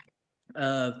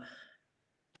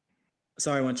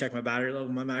sorry, I want to check my battery level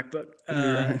in my MacBook.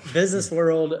 Business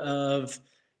world of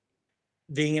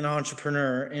being an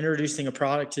entrepreneur, introducing a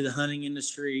product to the hunting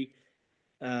industry.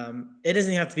 It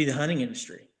doesn't have to be the hunting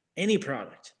industry. Any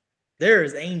product. There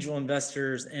is angel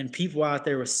investors and people out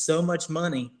there with so much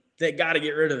money that got to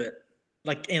get rid of it.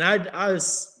 Like, and I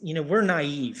was, we're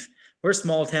naive. We're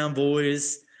small town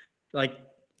boys. Like,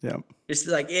 yeah, it's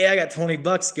like, yeah, I got $20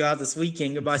 to go out this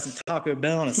weekend, go buy some Taco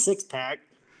Bell on a 6-pack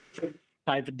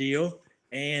type of deal.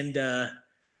 And,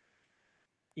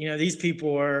 these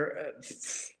people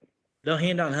they'll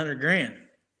hand out $100,000.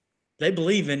 They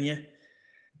believe in you.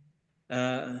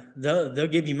 They'll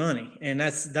give you money. And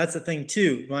that's the thing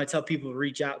too. When I tell people to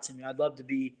reach out to me, I'd love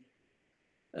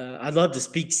to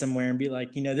speak somewhere and be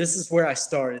like, this is where I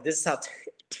started. This is how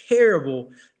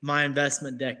terrible my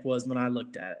investment deck was when I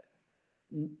looked at it.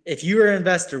 If you were an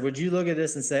investor, would you look at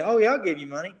this and say, oh yeah, I'll give you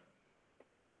money?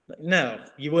 No,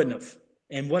 you wouldn't have.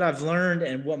 And what I've learned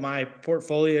and what my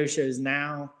portfolio shows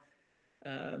now,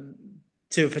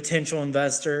 to a potential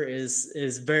investor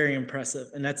is very impressive.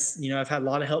 And that's, I've had a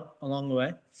lot of help along the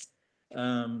way.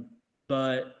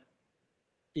 But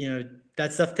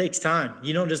that stuff takes time.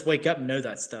 You don't just wake up and know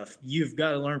that stuff. You've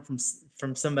got to learn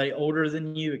from somebody older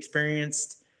than you,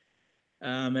 experienced.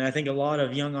 And I think a lot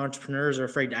of young entrepreneurs are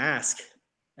afraid to ask.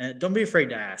 And don't be afraid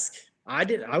to ask.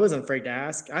 I wasn't afraid to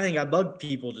ask. I think I bugged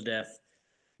people to death,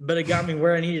 but it got me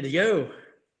where I needed to go.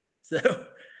 So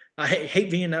I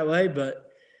hate being that way, but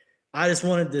I just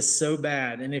wanted this so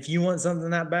bad. And if you want something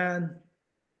that bad,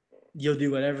 you'll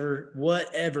do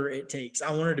whatever it takes.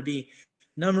 I wanted to be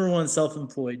number one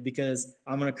self-employed because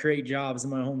I'm going to create jobs in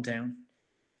my hometown.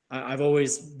 I've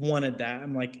always wanted that.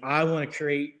 I'm like, I want to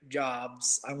create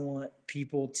jobs. I want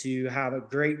people to have a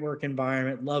great work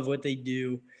environment, love what they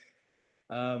do.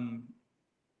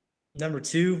 Number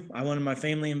 2, I wanted my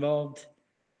family involved.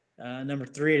 Number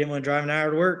 3, I didn't want to drive an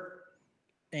hour to work.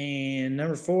 And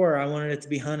number 4, I wanted it to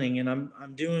be hunting, and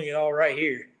I'm doing it all right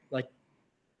here. Like,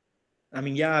 I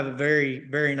have a very,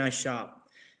 very nice shop.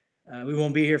 We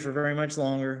won't be here for very much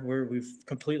longer. We've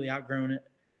completely outgrown it.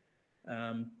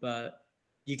 But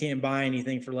you can't buy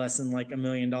anything for less than like $1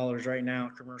 million right now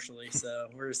commercially. So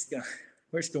we're just gonna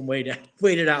wait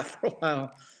it out for a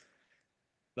while.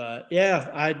 But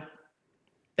yeah,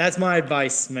 that's my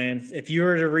advice, man. If you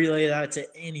were to relay that to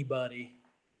anybody,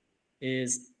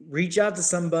 is reach out to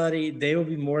somebody. They will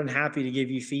be more than happy to give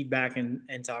you feedback and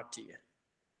talk to you.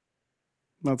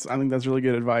 I think that's really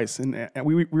good advice. And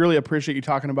we really appreciate you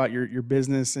talking about your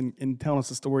business and telling us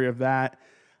the story of that.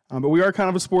 But we are kind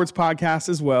of a sports podcast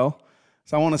as well.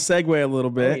 So I want to segue a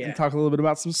little bit and talk a little bit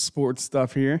about some sports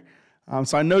stuff here.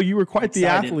 So I know you were quite the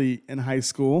athlete in high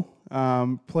school.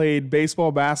 Played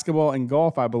baseball, basketball, and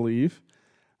golf, I believe.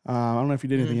 I don't know if you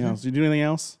did anything else. Did you do anything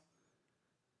else?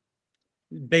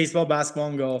 Baseball, basketball,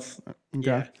 and golf. Okay.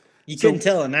 Yeah. You couldn't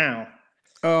tell it now.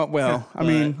 Well, I But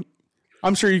mean,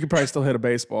 I'm sure you could probably still hit a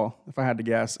baseball if I had to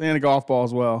guess, and a golf ball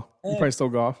as well. You probably still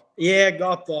golf. yeah,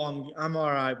 golf ball I'm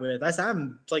all right with. I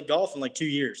haven't played golf in like 2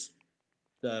 years.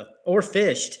 So, or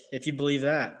fished, if you believe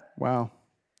that. Wow.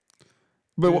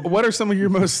 But what are some of your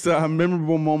most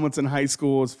memorable moments in high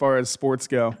school as far as sports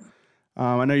go?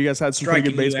 I know you guys had some pretty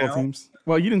good Striking you baseball out. teams.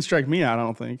 Well, you didn't strike me out, I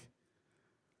don't think.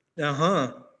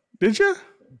 Uh-huh. Did you?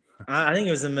 I think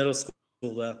it was in middle school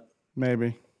though.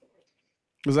 Maybe.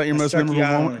 Was that your I most struck you memorable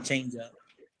out on moment? a change up.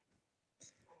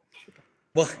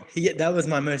 Well, yeah, that was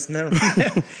my most memorable.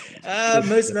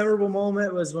 Most memorable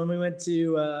moment was when we went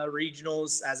to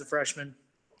regionals as a freshman.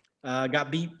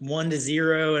 Got beat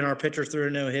 1-0, and our pitcher threw a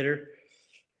no hitter.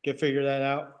 Go figure that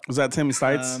out. Was that Tim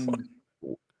Stites?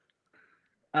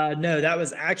 No, that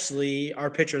was actually our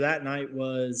pitcher that night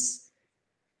was.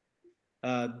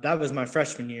 That was my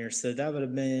freshman year, so that would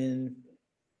have been.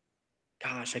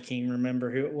 Gosh, I can't even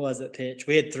remember who it was that pitched.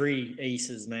 We had 3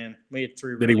 aces, man. We had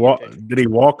 3. Did he really walk? good pitchers. Did he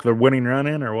walk the winning run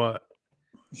in or what?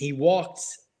 He walked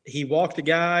the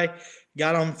guy,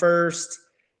 got on first,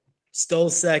 stole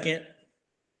second,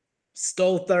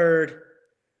 stole third,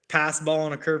 passed ball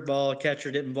on a curveball.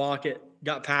 Catcher didn't block it.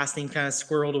 Got past him, kind of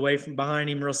squirreled away from behind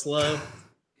him real slow.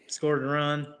 Scored a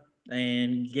run,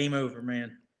 and game over,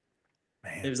 man.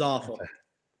 Man, It was awful.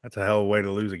 That's a hell of a way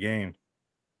to lose a game.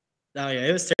 Oh, yeah,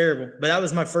 it was terrible. But that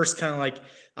was my first kind of like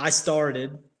I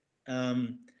started.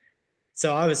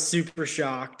 So I was super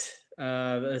shocked.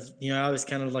 I was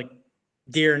kind of like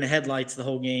deer in the headlights the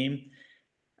whole game.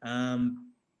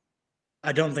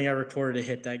 I don't think I recorded a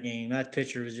hit that game. That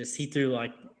pitcher was just, he threw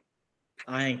like,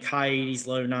 I think high 80s,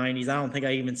 low 90s. I don't think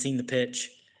I even seen the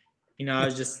pitch. I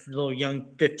was just a little young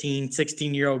 15,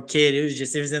 16-year-old kid. It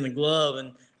was in the glove,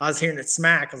 and I was hearing it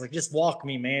smack. I was like, just walk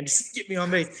me, man. Just get me on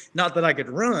base. Not that I could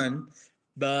run,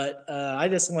 but I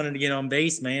just wanted to get on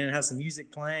base, man, and have some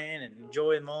music playing and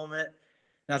enjoy the moment.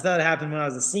 Now, if that had happened when I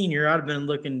was a senior, I'd have been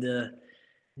looking to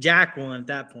jack one at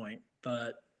that point.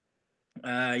 But,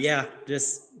 yeah,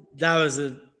 just that was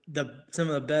some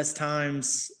of the best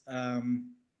times of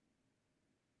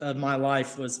my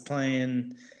life was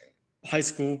playing high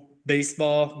school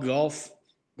baseball, golf,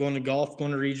 going to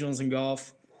regionals in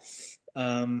golf,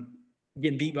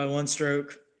 getting beat by 1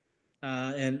 stroke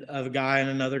and of a guy in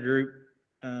another group.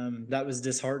 That was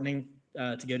disheartening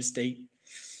to go to state.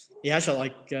 Yeah, I shot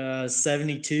like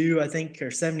 72, I think,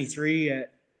 or 73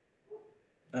 at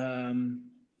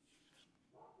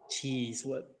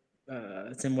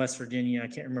it's in West Virginia. I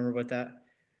can't remember what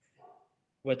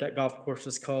that golf course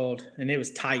was called, and it was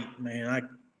tight, man.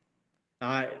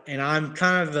 I'm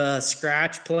kind of a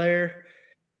scratch player.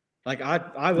 Like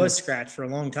I was scratched for a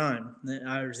long time.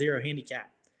 I was 0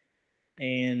 handicap,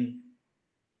 and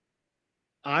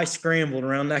I scrambled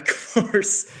around that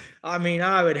course. I mean,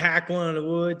 I would hack one on the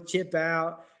wood, chip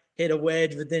out, hit a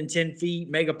wedge within 10 feet,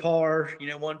 make a par.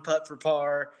 1 putt for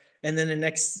par, and then the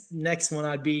next one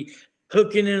I'd be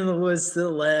hooking into the woods to the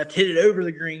left, hit it over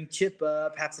the green, chip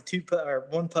up, have to 2 putt or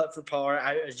 1 putt for par.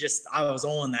 I was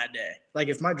on that day. Like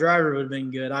if my driver would have been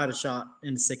good, I'd have shot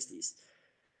in the 60s.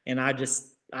 And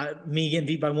me getting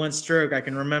beat by 1 stroke, I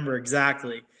can remember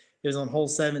exactly. It was on hole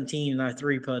 17, and I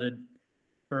 3-putted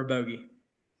for a bogey.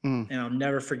 And I'll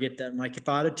never forget that. Like if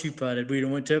I'd have 2-putted, we'd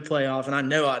have went to a playoff, and I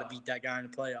know I'd have beat that guy in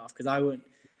the playoff because I would.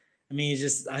 I mean,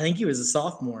 I think he was a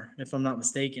sophomore, if I'm not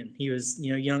mistaken. He was,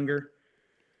 younger.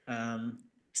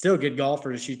 Still a good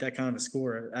golfer to shoot that kind of a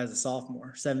score as a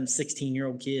sophomore,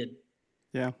 16-year-old kid.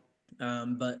 Yeah.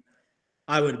 But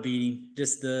I would have beat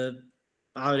him.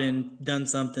 I would have done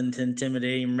something to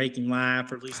intimidate him, make him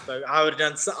laugh, or at least I would have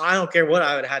done. I don't care what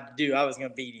I would have had to do. I was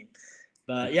going to beat him.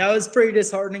 But yeah, it was pretty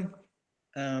disheartening.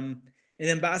 And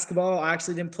then basketball, I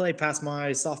actually didn't play past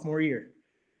my sophomore year.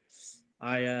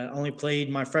 I only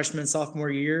played my freshman sophomore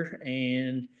year,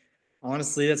 and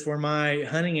honestly, that's where my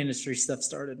hunting industry stuff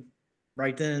started.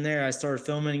 Right then and there, I started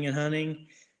filming and hunting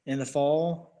in the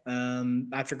fall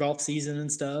after golf season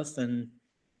and stuff. And,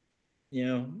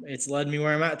 it's led me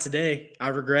where I'm at today. I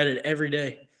regret it every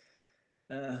day.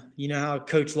 How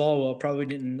Coach Lawwell probably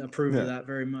didn't approve of that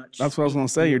very much. That's what I was going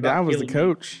to say. Your dad was the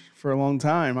coach for a long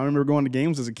time. I remember going to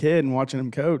games as a kid and watching him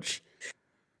coach.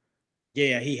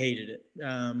 Yeah, he hated it.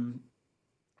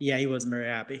 Yeah, he wasn't very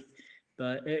happy.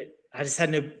 But I just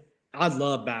had I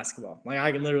love basketball. Like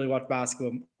I can literally watch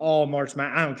basketball all March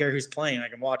Madness. I don't care who's playing. I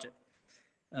can watch it.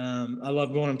 I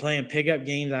love going and playing pickup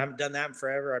games. I haven't done that in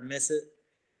forever. I miss it.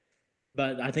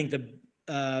 But I think the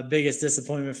biggest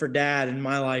disappointment for Dad in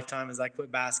my lifetime is I quit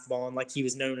basketball, and like he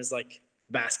was known as like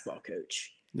basketball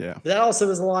coach. Yeah. But that also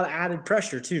was a lot of added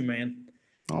pressure too, man.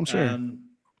 I'm sure.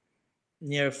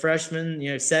 Freshman,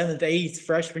 7th, 8th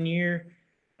freshman year,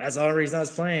 That's the only reason I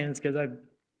was playing. It's because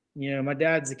my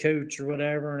dad's a coach or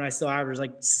whatever, and I still average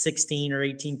like 16 or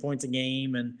 18 points a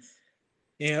game, and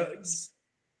it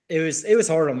was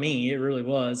hard on me. It really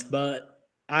was, but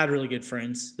I had really good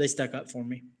friends. They stuck up for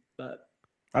me. But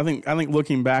I think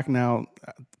looking back now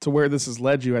to where this has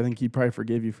led you, I think he'd probably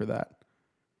forgive you for that.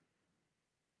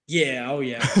 Yeah. Oh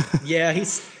yeah. Yeah.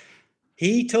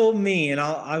 He told me, and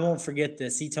I won't forget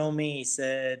this. He told me, he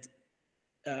said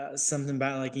something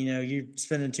about like, you're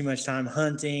spending too much time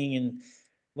hunting and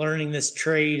learning this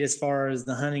trade as far as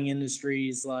the hunting industry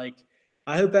is like,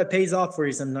 I hope that pays off for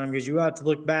you sometime, because you have to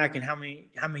look back and how many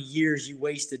years you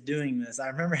wasted doing this. I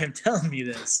remember him telling me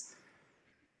this,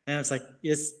 and it's like,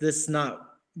 this is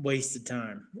not wasted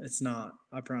time. It's not.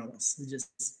 I promise. It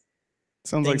just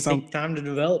sounds like take time to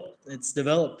develop. It's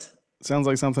developed. Sounds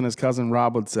like something his cousin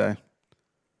Rob would say.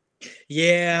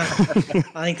 Yeah,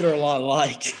 I think they're a lot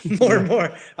alike. More and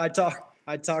more, I talk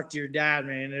to your dad,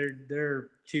 man. They're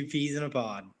two peas in a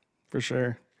pod. For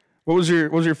sure. What was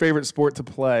your favorite sport to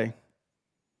play?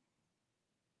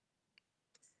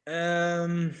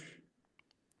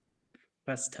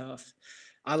 That's tough.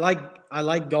 I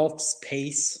like golf's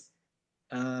pace,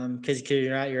 because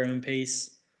you're at your own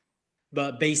pace.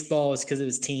 But baseball is because it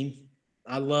was team.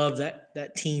 I love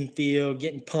that team feel,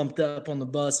 getting pumped up on the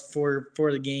bus for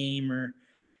the game or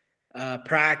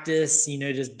practice.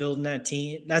 Just building that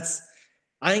team. I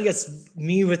think it's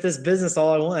me with this business.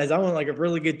 All I want is I want like a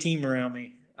really good team around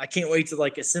me. I can't wait to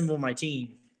like assemble my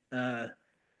team,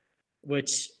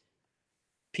 which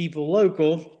people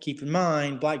local, keep in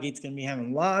mind, Blackgate's going to be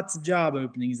having lots of job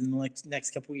openings in the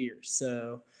next couple of years.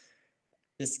 So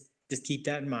just keep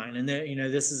that in mind. And then,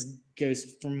 this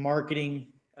goes from marketing,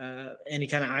 any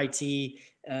kind of IT,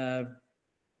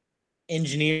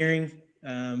 engineering.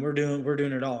 We're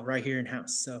doing it all right here in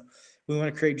house. So we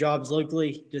want to create jobs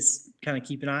locally. Just kind of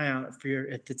keep an eye out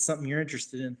if it's something you're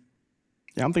interested in.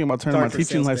 Yeah, I'm thinking about turning my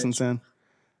teaching license in.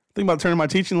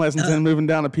 Moving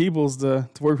down to Peoples to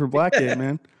work for Blackgate,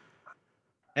 man.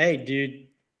 Hey, dude,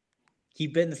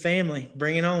 keep it in the family.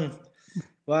 Bring it on.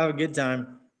 We'll have a good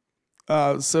time.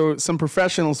 So some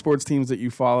professional sports teams that you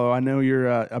follow. I know you're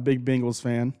a big Bengals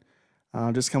fan.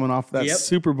 Just coming off that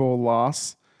Super Bowl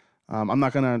loss. I'm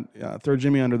not going to throw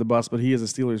Jimmy under the bus, but he is a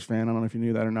Steelers fan. I don't know if you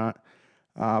knew that or not.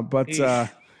 Yeah.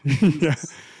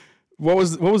 What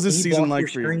was this season like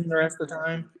for you? The rest of the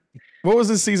time? What was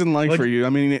this season like for you? I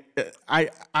mean,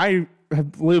 I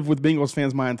have lived with Bengals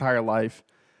fans my entire life,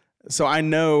 so I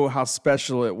know how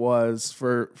special it was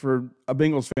for a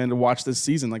Bengals fan to watch this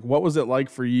season. Like, what was it like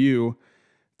for you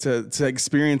to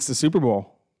experience the Super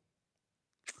Bowl?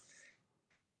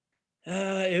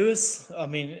 It was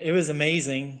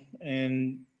amazing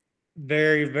and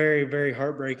very, very, very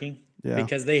heartbreaking. Yeah.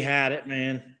 Because they had it,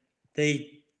 man.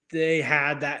 They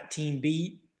had that team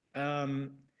beat.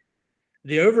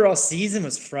 The overall season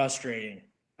was frustrating.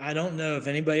 I don't know if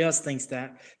anybody else thinks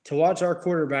that. To watch our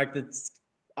quarterback that's,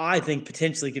 I think,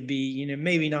 potentially could be,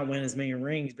 maybe not win as many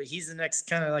rings, but he's the next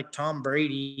kind of like Tom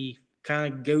Brady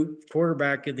kind of GOAT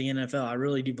quarterback of the NFL. I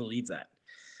really do believe that.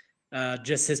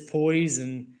 Just his poise,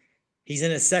 and he's in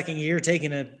his second year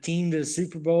taking a team to the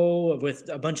Super Bowl with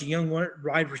a bunch of young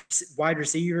wide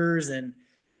receivers. And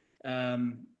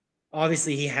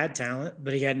obviously he had talent,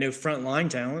 but he had no front line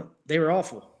talent. They were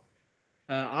awful.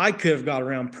 I could have got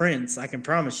around Prince. I can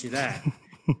promise you that.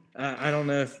 I don't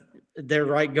know if their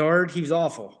right guard, he was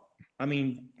awful. I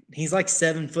mean, he's like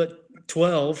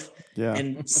 7'12"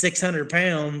 and 600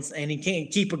 pounds, and he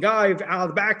can't keep a guy out of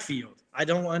the backfield. I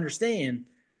don't understand.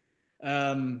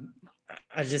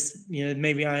 I just,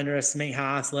 maybe I underestimate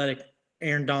how athletic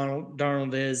Aaron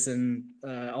Darnold is and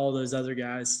all those other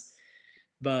guys.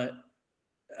 But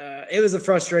it was a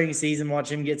frustrating season.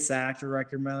 Watch him get sacked a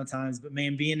record amount of times. But,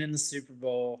 man, being in the Super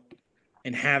Bowl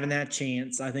and having that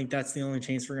chance, I think that's the only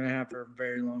chance we're going to have for a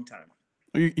very long time.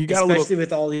 You got especially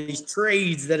with all these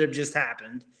trades that have just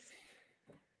happened.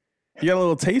 You got a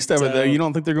little taste of it, though. You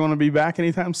don't think they're going to be back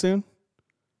anytime soon?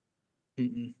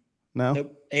 Mm-mm. No?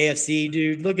 Nope. AFC,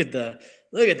 dude. Look at the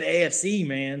AFC,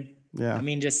 man. Yeah. I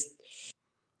mean, just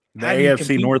the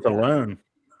AFC North alone.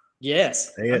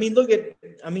 Yes.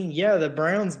 The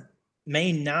Browns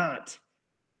may not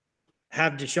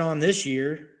have Deshaun this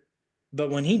year,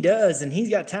 but when he does and he's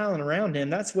got talent around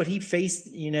him, that's what he faced,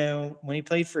 when he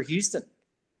played for Houston.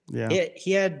 Yeah.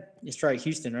 He had – it's right,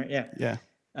 Houston, right? Yeah.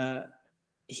 Yeah.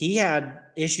 He had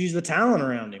issues with talent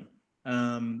around him,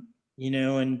 and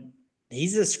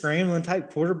he's a scrambling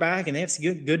type quarterback, and they have some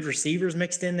good receivers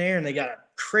mixed in there, and they got a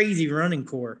crazy running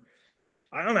core.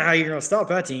 I don't know how you're going to stop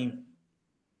that team.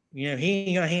 He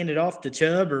ain't going to hand it off to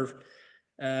Chubb or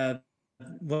I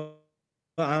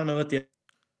don't know what the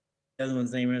other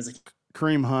one's name is.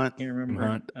 Kareem Hunt. I can't remember.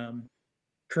 Hunt.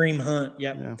 Kareem Hunt.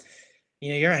 Yep. Yeah.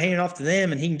 You know, you're handing off to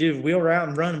them, and he can do a wheel route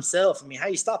and run himself. I mean, how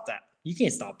do you stop that? You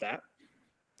can't stop that.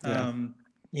 Yeah.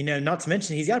 You know, not to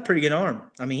mention he's got a pretty good arm.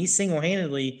 I mean, he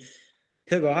single-handedly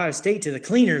took Ohio State to the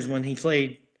cleaners when he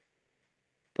played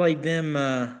them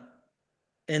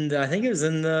in I think it was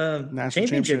in the National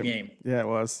championship game. Yeah, it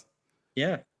was.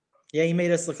 Yeah. Yeah, he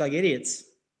made us look like idiots.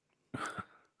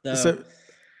 So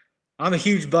I'm a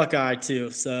huge Buckeye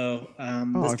too. So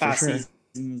this past season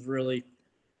was really,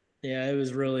 it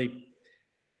was really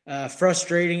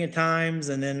frustrating at times.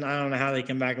 And then I don't know how they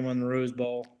come back and win the Rose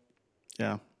Bowl.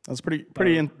 Yeah, that was pretty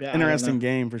interesting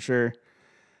game for sure.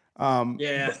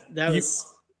 Was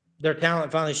their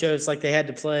talent finally showed. It's like they had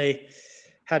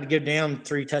to go down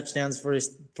 3 touchdowns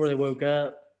before they woke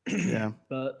up. Yeah.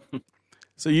 But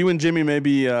so you and Jimmy may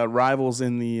be rivals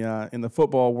in the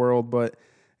football world, but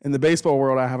in the baseball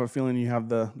world, I have a feeling you have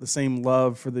the same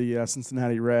love for the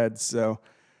Cincinnati Reds. So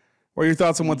what are your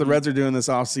thoughts on what the Reds are doing this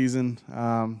offseason?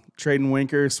 Trading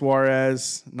Winker,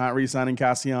 Suarez, not re-signing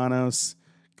Castellanos.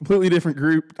 Completely different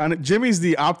group. Jimmy's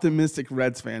the optimistic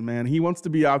Reds fan, man. He wants to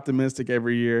be optimistic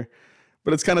every year,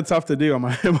 but it's kind of tough to do. Am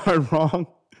I wrong?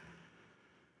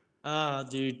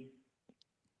 Dude.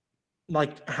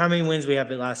 Like, how many wins we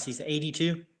have last season?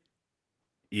 82?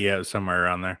 Yeah, somewhere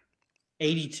around there.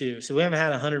 82. So we haven't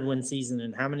had a 100-win season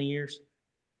in how many years?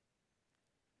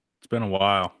 It's been a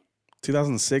while.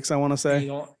 2006, I want to say.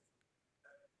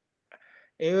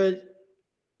 It was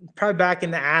probably back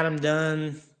in the Adam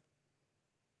Dunn.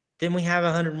 Didn't we have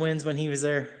 100 wins when he was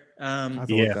there? I have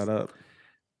to look that up.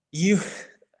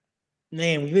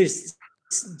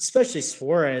 Especially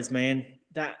Suarez, man.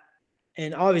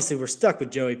 And obviously we're stuck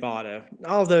with Joey Votto,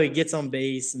 although he gets on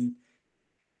base.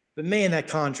 But man, that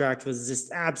contract was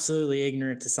just absolutely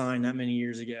ignorant to sign that many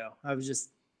years ago. I just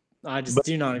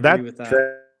do not agree with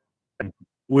that.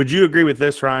 Would you agree with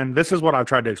this, Ryan? This is what I've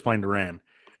tried to explain to Ran.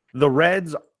 The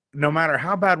Reds, no matter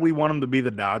how bad we want them to be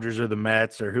the Dodgers or the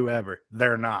Mets or whoever,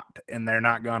 they're not, and they're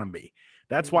not going to be.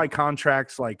 That's why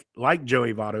contracts like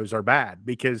Joey Votto's are bad,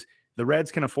 because the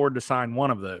Reds can afford to sign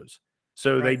one of those.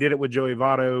 So They did it with Joey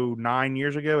Votto 8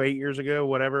 years ago,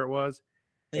 whatever it was.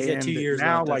 They said 2 years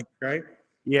now, right?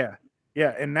 Yeah.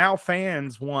 Yeah. And now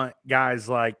fans want guys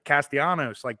like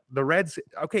Castellanos, like the Reds.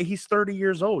 Okay, he's 30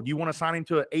 years old. You want to sign him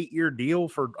to an 8-year deal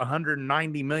for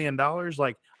 $190 million?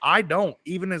 Like, I don't,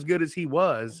 even as good as he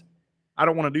was, I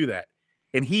don't want to do that.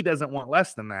 And he doesn't want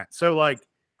less than that. So, like,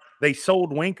 they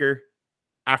sold Winker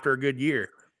after a good year.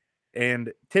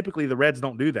 And typically the Reds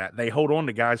don't do that. They hold on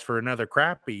to guys for another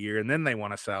crappy year, and then they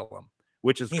want to sell them,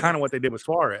 which is kind of what they did with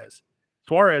Suarez.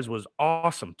 Suarez was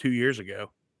awesome 2 years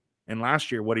ago. And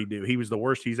last year, what did he do? He was the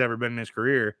worst he's ever been in his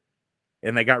career,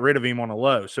 and they got rid of him on a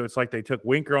low. So it's like they took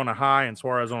Winker on a high and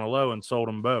Suarez on a low and sold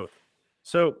them both.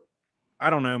 So I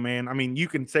don't know, man. I mean, you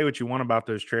can say what you want about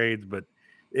those trades, but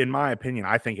in my opinion,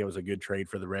 I think it was a good trade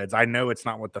for the Reds. I know it's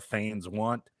not what the fans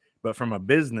want, but from a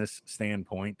business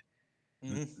standpoint,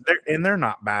 they're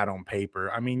not bad on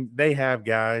paper. I mean, they have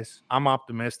guys. I'm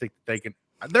optimistic that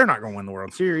they're not going to win the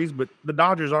World Series, but the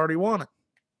Dodgers already won it.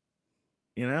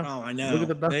 You know? Oh, I know. Look at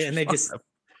the Dodgers. And they just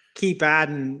keep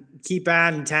adding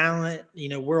talent,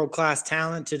 world-class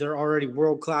talent to their already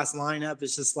world-class lineup.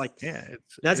 It's just like,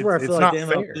 that's where I feel like the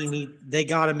MLB they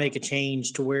got to make a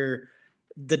change to where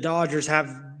the Dodgers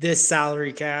have this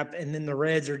salary cap, and then the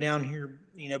Reds are down here,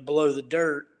 below the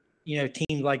dirt,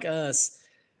 teams like us.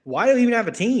 Why do we even have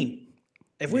a team?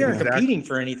 If we aren't competing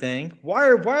for anything, why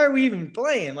are we even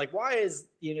playing? Like, why is,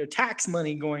 tax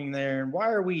money going there? And why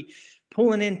are we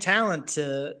pulling in talent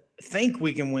to think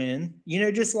we can win?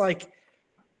 Just like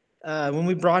when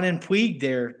we brought in Puig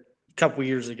there a couple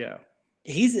years ago.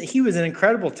 He was an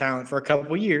incredible talent for a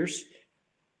couple years.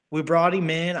 We brought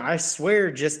him in, I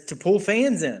swear, just to pull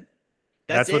fans in.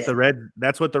 That's what the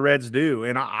Reds do.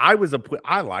 And I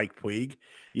like Puig.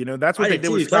 That's what they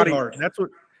did with Scotty.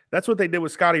 That's what they did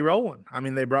with Scotty Rowland. I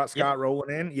mean, they brought Scott Rowland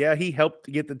in. Yeah, he helped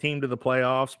to get the team to the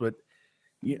playoffs, but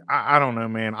I don't know,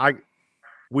 man.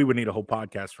 We would need a whole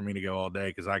podcast for me to go all day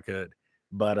because I could.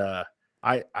 But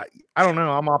I don't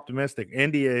know. I'm optimistic.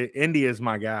 India is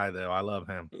my guy, though. I love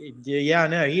him. Yeah, I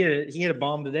know. He had a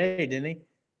bomb today, didn't he?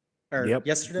 Or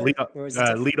yesterday?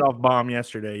 Lead off bomb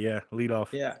yesterday. Yeah, lead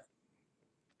off. Yeah.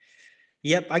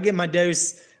 Yep, I get my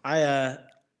dose. I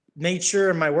made sure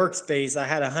in my workspace I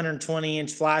had a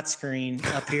 120-inch flat screen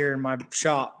up here in my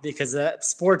shop because that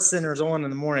Sports Center is on in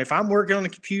the morning. If I'm working on the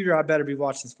computer, I better be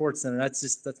watching Sports Center.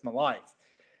 That's my life.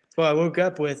 So I woke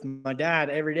up with my dad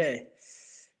every day.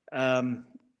 And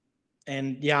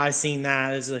yeah, I seen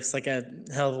that. It's like a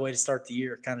hell of a way to start the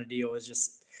year kind of deal. It's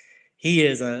just, He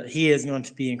is going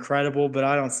to be incredible, but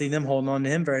I don't see them holding on to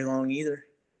him very long either.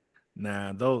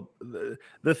 Nah,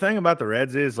 the thing about the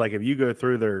Reds is, like, if you go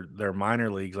through their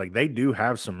minor leagues, like, they do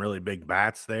have some really big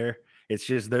bats there. It's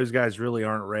just those guys really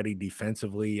aren't ready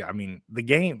defensively. I mean,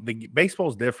 the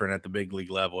baseball's different at the big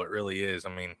league level. It really is.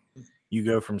 I mean, you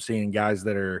go from seeing guys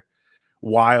that are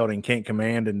wild and can't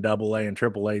command in AA and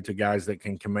AAA to guys that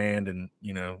can command and,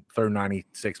 throw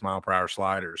 96 mile per hour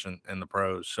sliders in the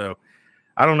pros. So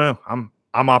I don't know.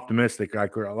 I'm optimistic.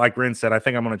 Like Ren said, I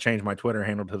think I'm going to change my Twitter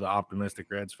handle to the optimistic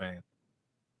Reds fan.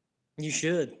 You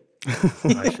should.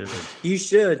 I should. You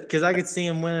should, because I could see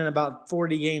him winning about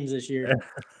 40 games this year.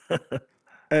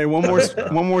 Hey, one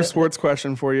more sports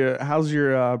question for you. How's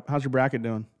your bracket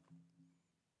doing?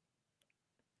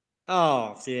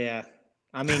 Oh yeah,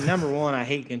 I mean, number one, I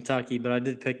hate Kentucky, but I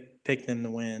did pick them to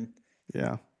win.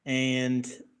 Yeah,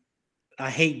 and I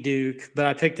hate Duke, but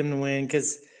I picked them to win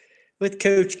because with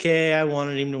Coach K, I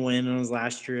wanted him to win on his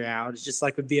last year out. It's just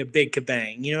like would be a big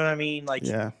kabang. You know what I mean? Like,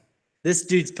 yeah. This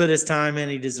dude's put his time in.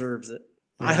 He deserves it.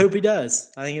 Yeah. I hope he does.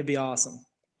 I think it'd be awesome.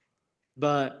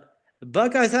 But the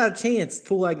Buckeyes had a chance to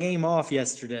pull that game off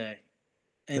yesterday,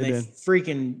 and they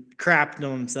freaking crapped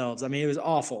on themselves. I mean, it was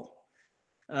awful.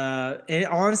 And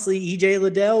honestly, E.J.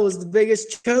 Liddell was the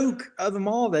biggest choke of them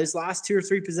all. Those last 2 or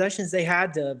 3 possessions, they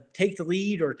had to take the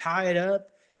lead or tie it up,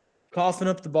 coughing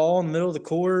up the ball in the middle of the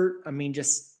court. I mean,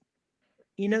 just,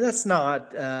 that's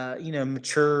not,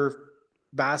 mature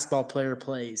basketball player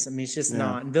plays. I mean, it's just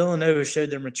not. And Villanova showed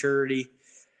their maturity.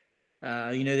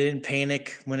 They didn't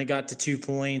panic when it got to 2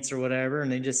 points or whatever.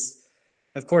 And they just,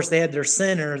 of course, they had their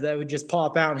center that would just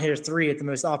pop out and hit a 3 at the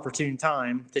most opportune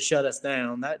time to shut us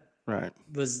down. That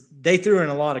they threw in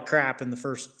a lot of crap in the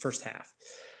first half.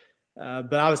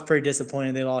 But I was pretty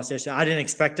disappointed they lost yesterday. I didn't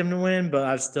expect them to win, but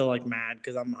I was still mad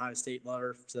because I'm an Ohio State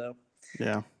lover. So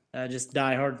yeah. Just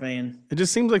diehard fan. It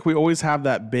just seems like we always have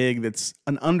that big that's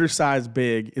an undersized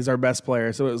big is our best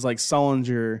player. So it was like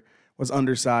Sullinger was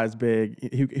undersized big.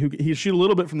 He shoot a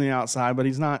little bit from the outside, but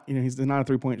he's not, he's not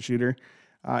a 3-point shooter.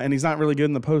 And he's not really good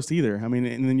in the post either. I mean,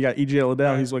 and then you got E.J.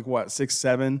 Liddell. Right. He's like,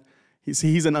 6'7".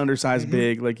 He's an undersized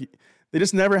big. Like, they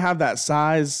just never have that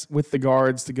size with the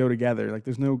guards to go together. Like,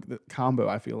 there's no combo,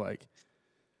 I feel like.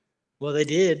 Well, they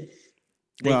did.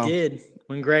 They did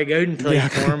when Greg Oden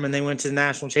played for them, and they went to the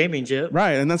national championship.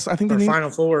 Right, and that's, I think, or Final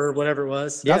Four or whatever it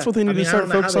was. That's what they need to start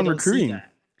focusing on recruiting.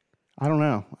 I don't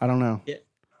know. Yeah.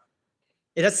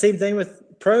 That's the same thing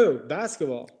with pro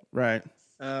basketball. Right.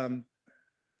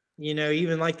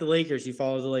 Even like the Lakers, you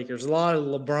follow the Lakers. A lot of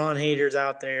LeBron haters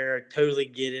out there. I totally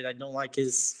get it. I don't like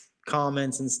his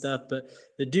comments and stuff, but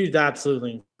the dude's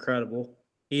absolutely incredible.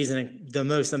 He's the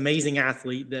most amazing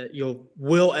athlete that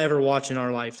will ever watch in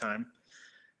our lifetime.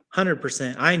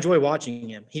 100%. I enjoy watching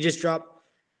him. He just dropped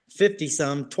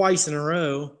 50-some twice in a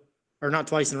row, or not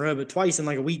twice in a row, but twice in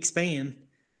like a week span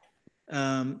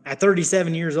at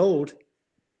 37 years old.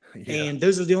 Yeah. And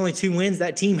those are the only 2 wins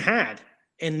that team had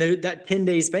in that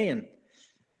 10-day span.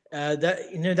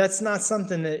 That's not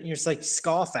something that you're just like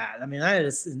scoff at. I mean, that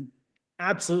is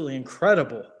absolutely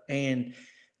incredible. And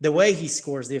the way he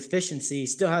scores, the efficiency, he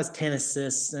still has 10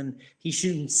 assists, and he's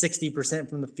shooting 60%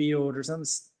 from the field or something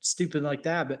stupid like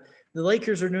that. But the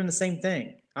Lakers are doing the same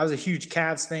thing. I was a huge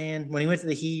Cavs fan. When he went to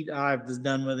the Heat, I was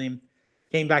done with him.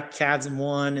 Came back to Cavs and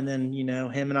won, and then,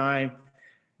 him and I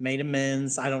made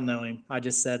amends. I don't know him. I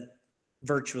just said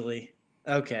virtually,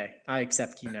 okay, I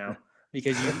accept you now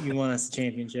because you won us a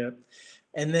championship.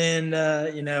 And then,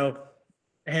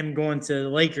 him going to the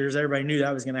Lakers, everybody knew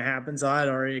that was going to happen, so I'd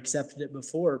already accepted it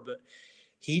before. But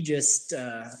he just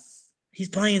he's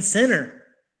playing center.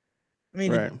 I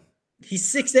mean,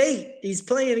 he's 6'8". He's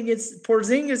playing against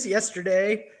Porzingis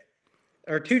yesterday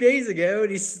or 2 days ago,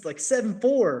 and he's like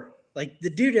 7'4". Like, the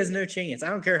dude has no chance. I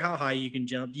don't care how high you can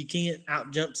jump. You can't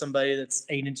out-jump somebody that's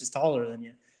 8 inches taller than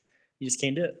you. You just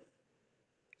can't do it.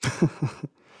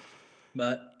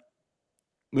 But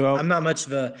I'm not much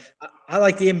of I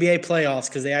like the NBA playoffs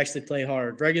because they actually play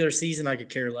hard. Regular season, I could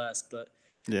care less. But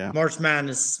March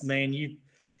Madness, man,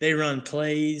 they run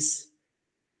plays.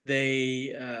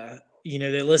 They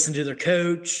they listen to their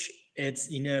coach. It's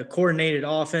coordinated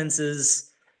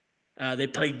offenses. They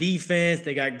play defense.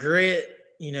 They got grit.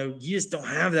 You just don't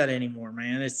have that anymore,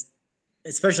 man. It's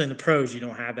especially in the pros, you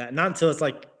don't have that. Not until it's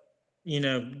like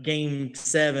game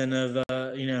 7 of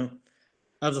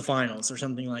of the finals or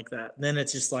something like that. Then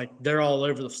it's just like they're all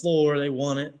over the floor. They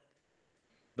won it.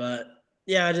 But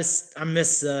yeah, I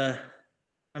miss the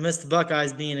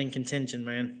Buckeyes being in contention,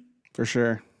 man. For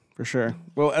sure.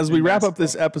 Well, as we wrap up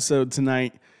this episode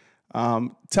tonight,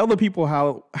 tell the people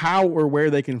how or where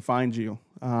they can find you,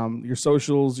 your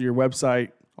socials, your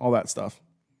website, all that stuff?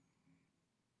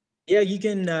 Yeah, you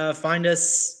can find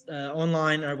us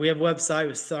online. We have a website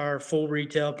with our full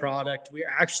retail product. We're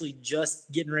actually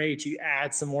just getting ready to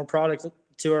add some more products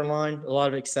to our line, a lot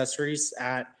of accessories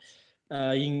at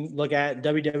you can look at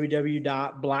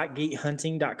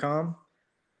www.blackgatehunting.com.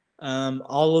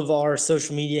 All of our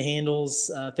social media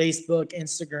handles, Facebook,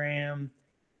 Instagram,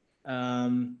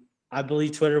 I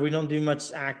believe Twitter. We don't do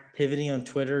much activity on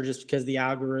Twitter just because the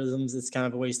algorithms, it's kind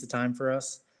of a waste of time for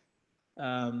us.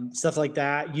 Stuff like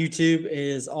that. YouTube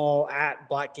is all at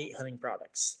Blackgate Hunting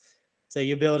Products. So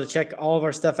you'll be able to check all of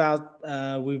our stuff out.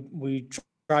 We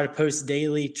try to post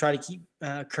daily, try to keep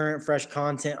current, fresh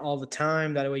content all the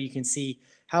time. That way you can see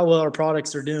how well our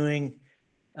products are doing,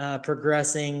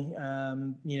 progressing.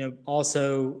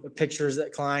 Also pictures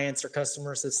that clients or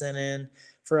customers have sent in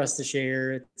for us to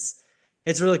share.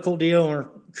 It's a really cool deal. And we're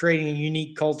creating a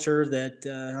unique culture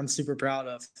that I'm super proud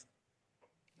of.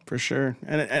 For sure.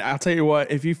 And I'll tell you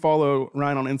what, if you follow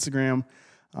Ryan on Instagram,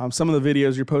 some of the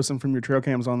videos you're posting from your trail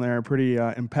cams on there are pretty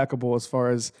impeccable as far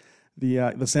as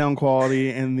the sound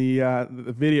quality and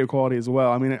the video quality as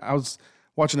well. I mean, I was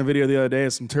watching a video the other day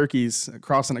of some turkeys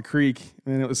crossing a creek,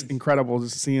 and it was incredible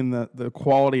just seeing the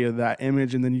quality of that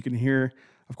image. And then you can hear,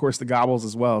 of course, the gobbles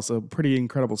as well. So pretty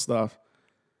incredible stuff.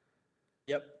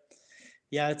 Yep.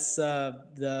 Yeah, it's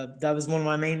that was one of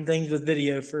my main things with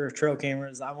video for trail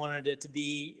cameras. I wanted it to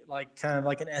be kind of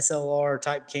like an SLR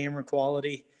type camera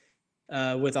quality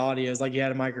with audio. It's like you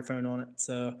had a microphone on it.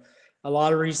 So a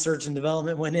lot of research and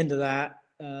development went into that.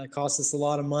 Cost us a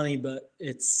lot of money, but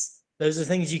those are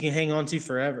things you can hang on to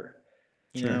forever.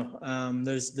 You know,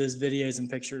 those videos and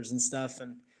pictures and stuff.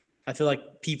 And I feel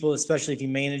like people, especially if you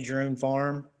manage your own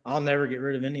farm, I'll never get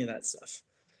rid of any of that stuff.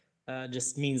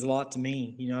 Just means a lot to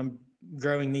me. You know, I'm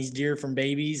growing these deer from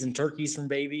babies and turkeys from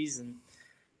babies and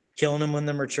killing them when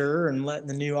they're mature and letting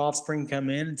the new offspring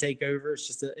come in and take over.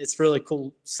 It's really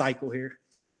cool cycle here.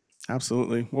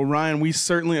 Absolutely. Well, Ryan, we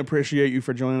certainly appreciate you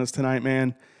for joining us tonight,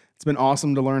 man. It's been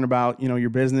awesome to learn about, your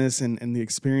business and the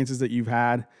experiences that you've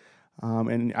had.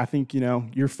 And I think,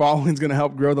 your following is going to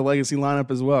help grow the legacy lineup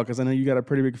as well, because I know you got a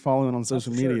pretty big following on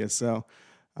social media. Sure. So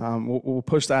we'll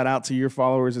push that out to your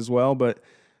followers as well. But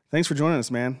thanks for joining us,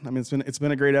 man. I mean, it's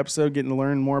been a great episode, getting to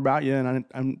learn more about you, and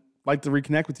I'd like to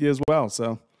reconnect with you as well.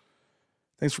 So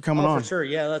thanks for coming on. For sure.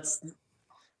 Yeah, let's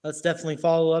definitely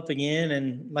follow up again.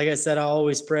 And like I said, I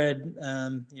always spread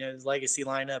the legacy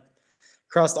lineup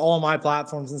across all my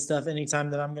platforms and stuff anytime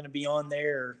that I'm going to be on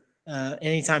there,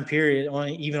 anytime period,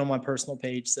 even on my personal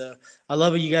page. So I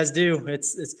love what you guys do.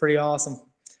 It's pretty awesome.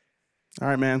 All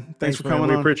right, man. Thanks for coming on.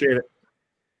 We appreciate it.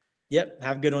 Yep.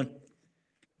 Have a good one.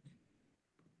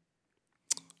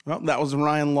 Well, that was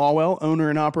Ryan Lawwell, owner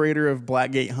and operator of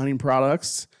Blackgate Hunting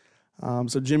Products.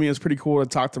 So Jimmy, it was pretty cool to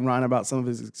talk to Ryan about some of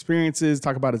his experiences,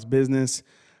 talk about his business.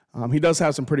 He does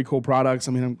have some pretty cool products.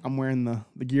 I mean, I'm wearing the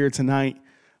gear tonight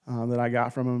that I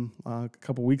got from him a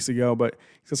couple weeks ago, but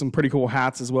he's got some pretty cool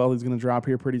hats as well. He's going to drop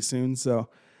here pretty soon. So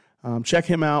check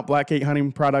him out,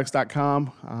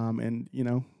 blackgatehuntingproducts.com, and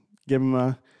give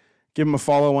him a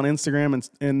follow on Instagram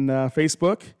and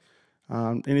Facebook.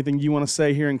 Anything you want to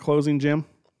say here in closing, Jim?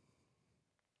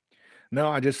 No,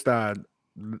 I just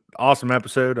awesome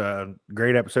episode,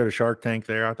 great episode of Shark Tank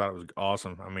there. I thought it was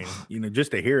awesome. I mean,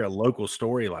 just to hear a local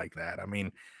story like that. I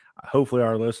mean, hopefully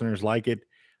our listeners like it.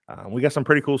 We got some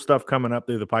pretty cool stuff coming up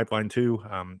through the pipeline too.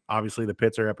 Obviously the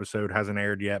Pitzer episode hasn't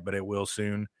aired yet, but it will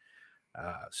soon.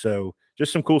 So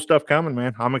just some cool stuff coming,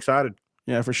 man. I'm excited.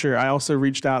 Yeah, for sure. I also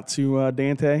reached out to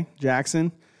Dante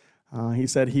Jackson. He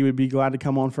said he would be glad to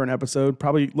come on for an episode,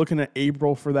 probably looking at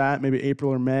April for that, maybe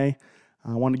April or May.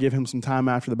 I wanted to give him some time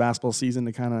after the basketball season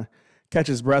to kind of catch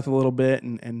his breath a little bit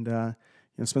and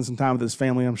spend some time with his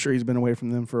family. I'm sure he's been away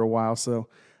from them for a while. So,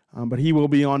 but he will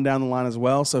be on down the line as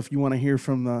well. So if you want to hear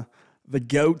from the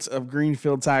GOAT of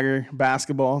Greenfield Tiger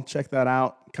basketball, check that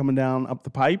out coming down up the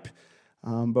pipe.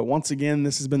 But once again,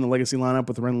 this has been the Legacy Lineup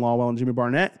with Ren Lawwell and Jimmy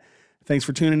Barnett. Thanks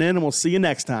for tuning in, and we'll see you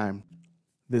next time.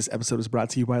 This episode is brought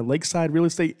to you by Lakeside Real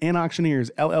Estate and Auctioneers,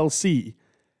 LLC.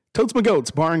 Totes My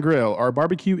Goats Bar and Grill, our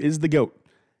barbecue is the GOAT.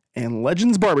 And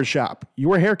Legends Barbershop,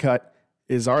 your haircut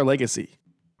is our legacy.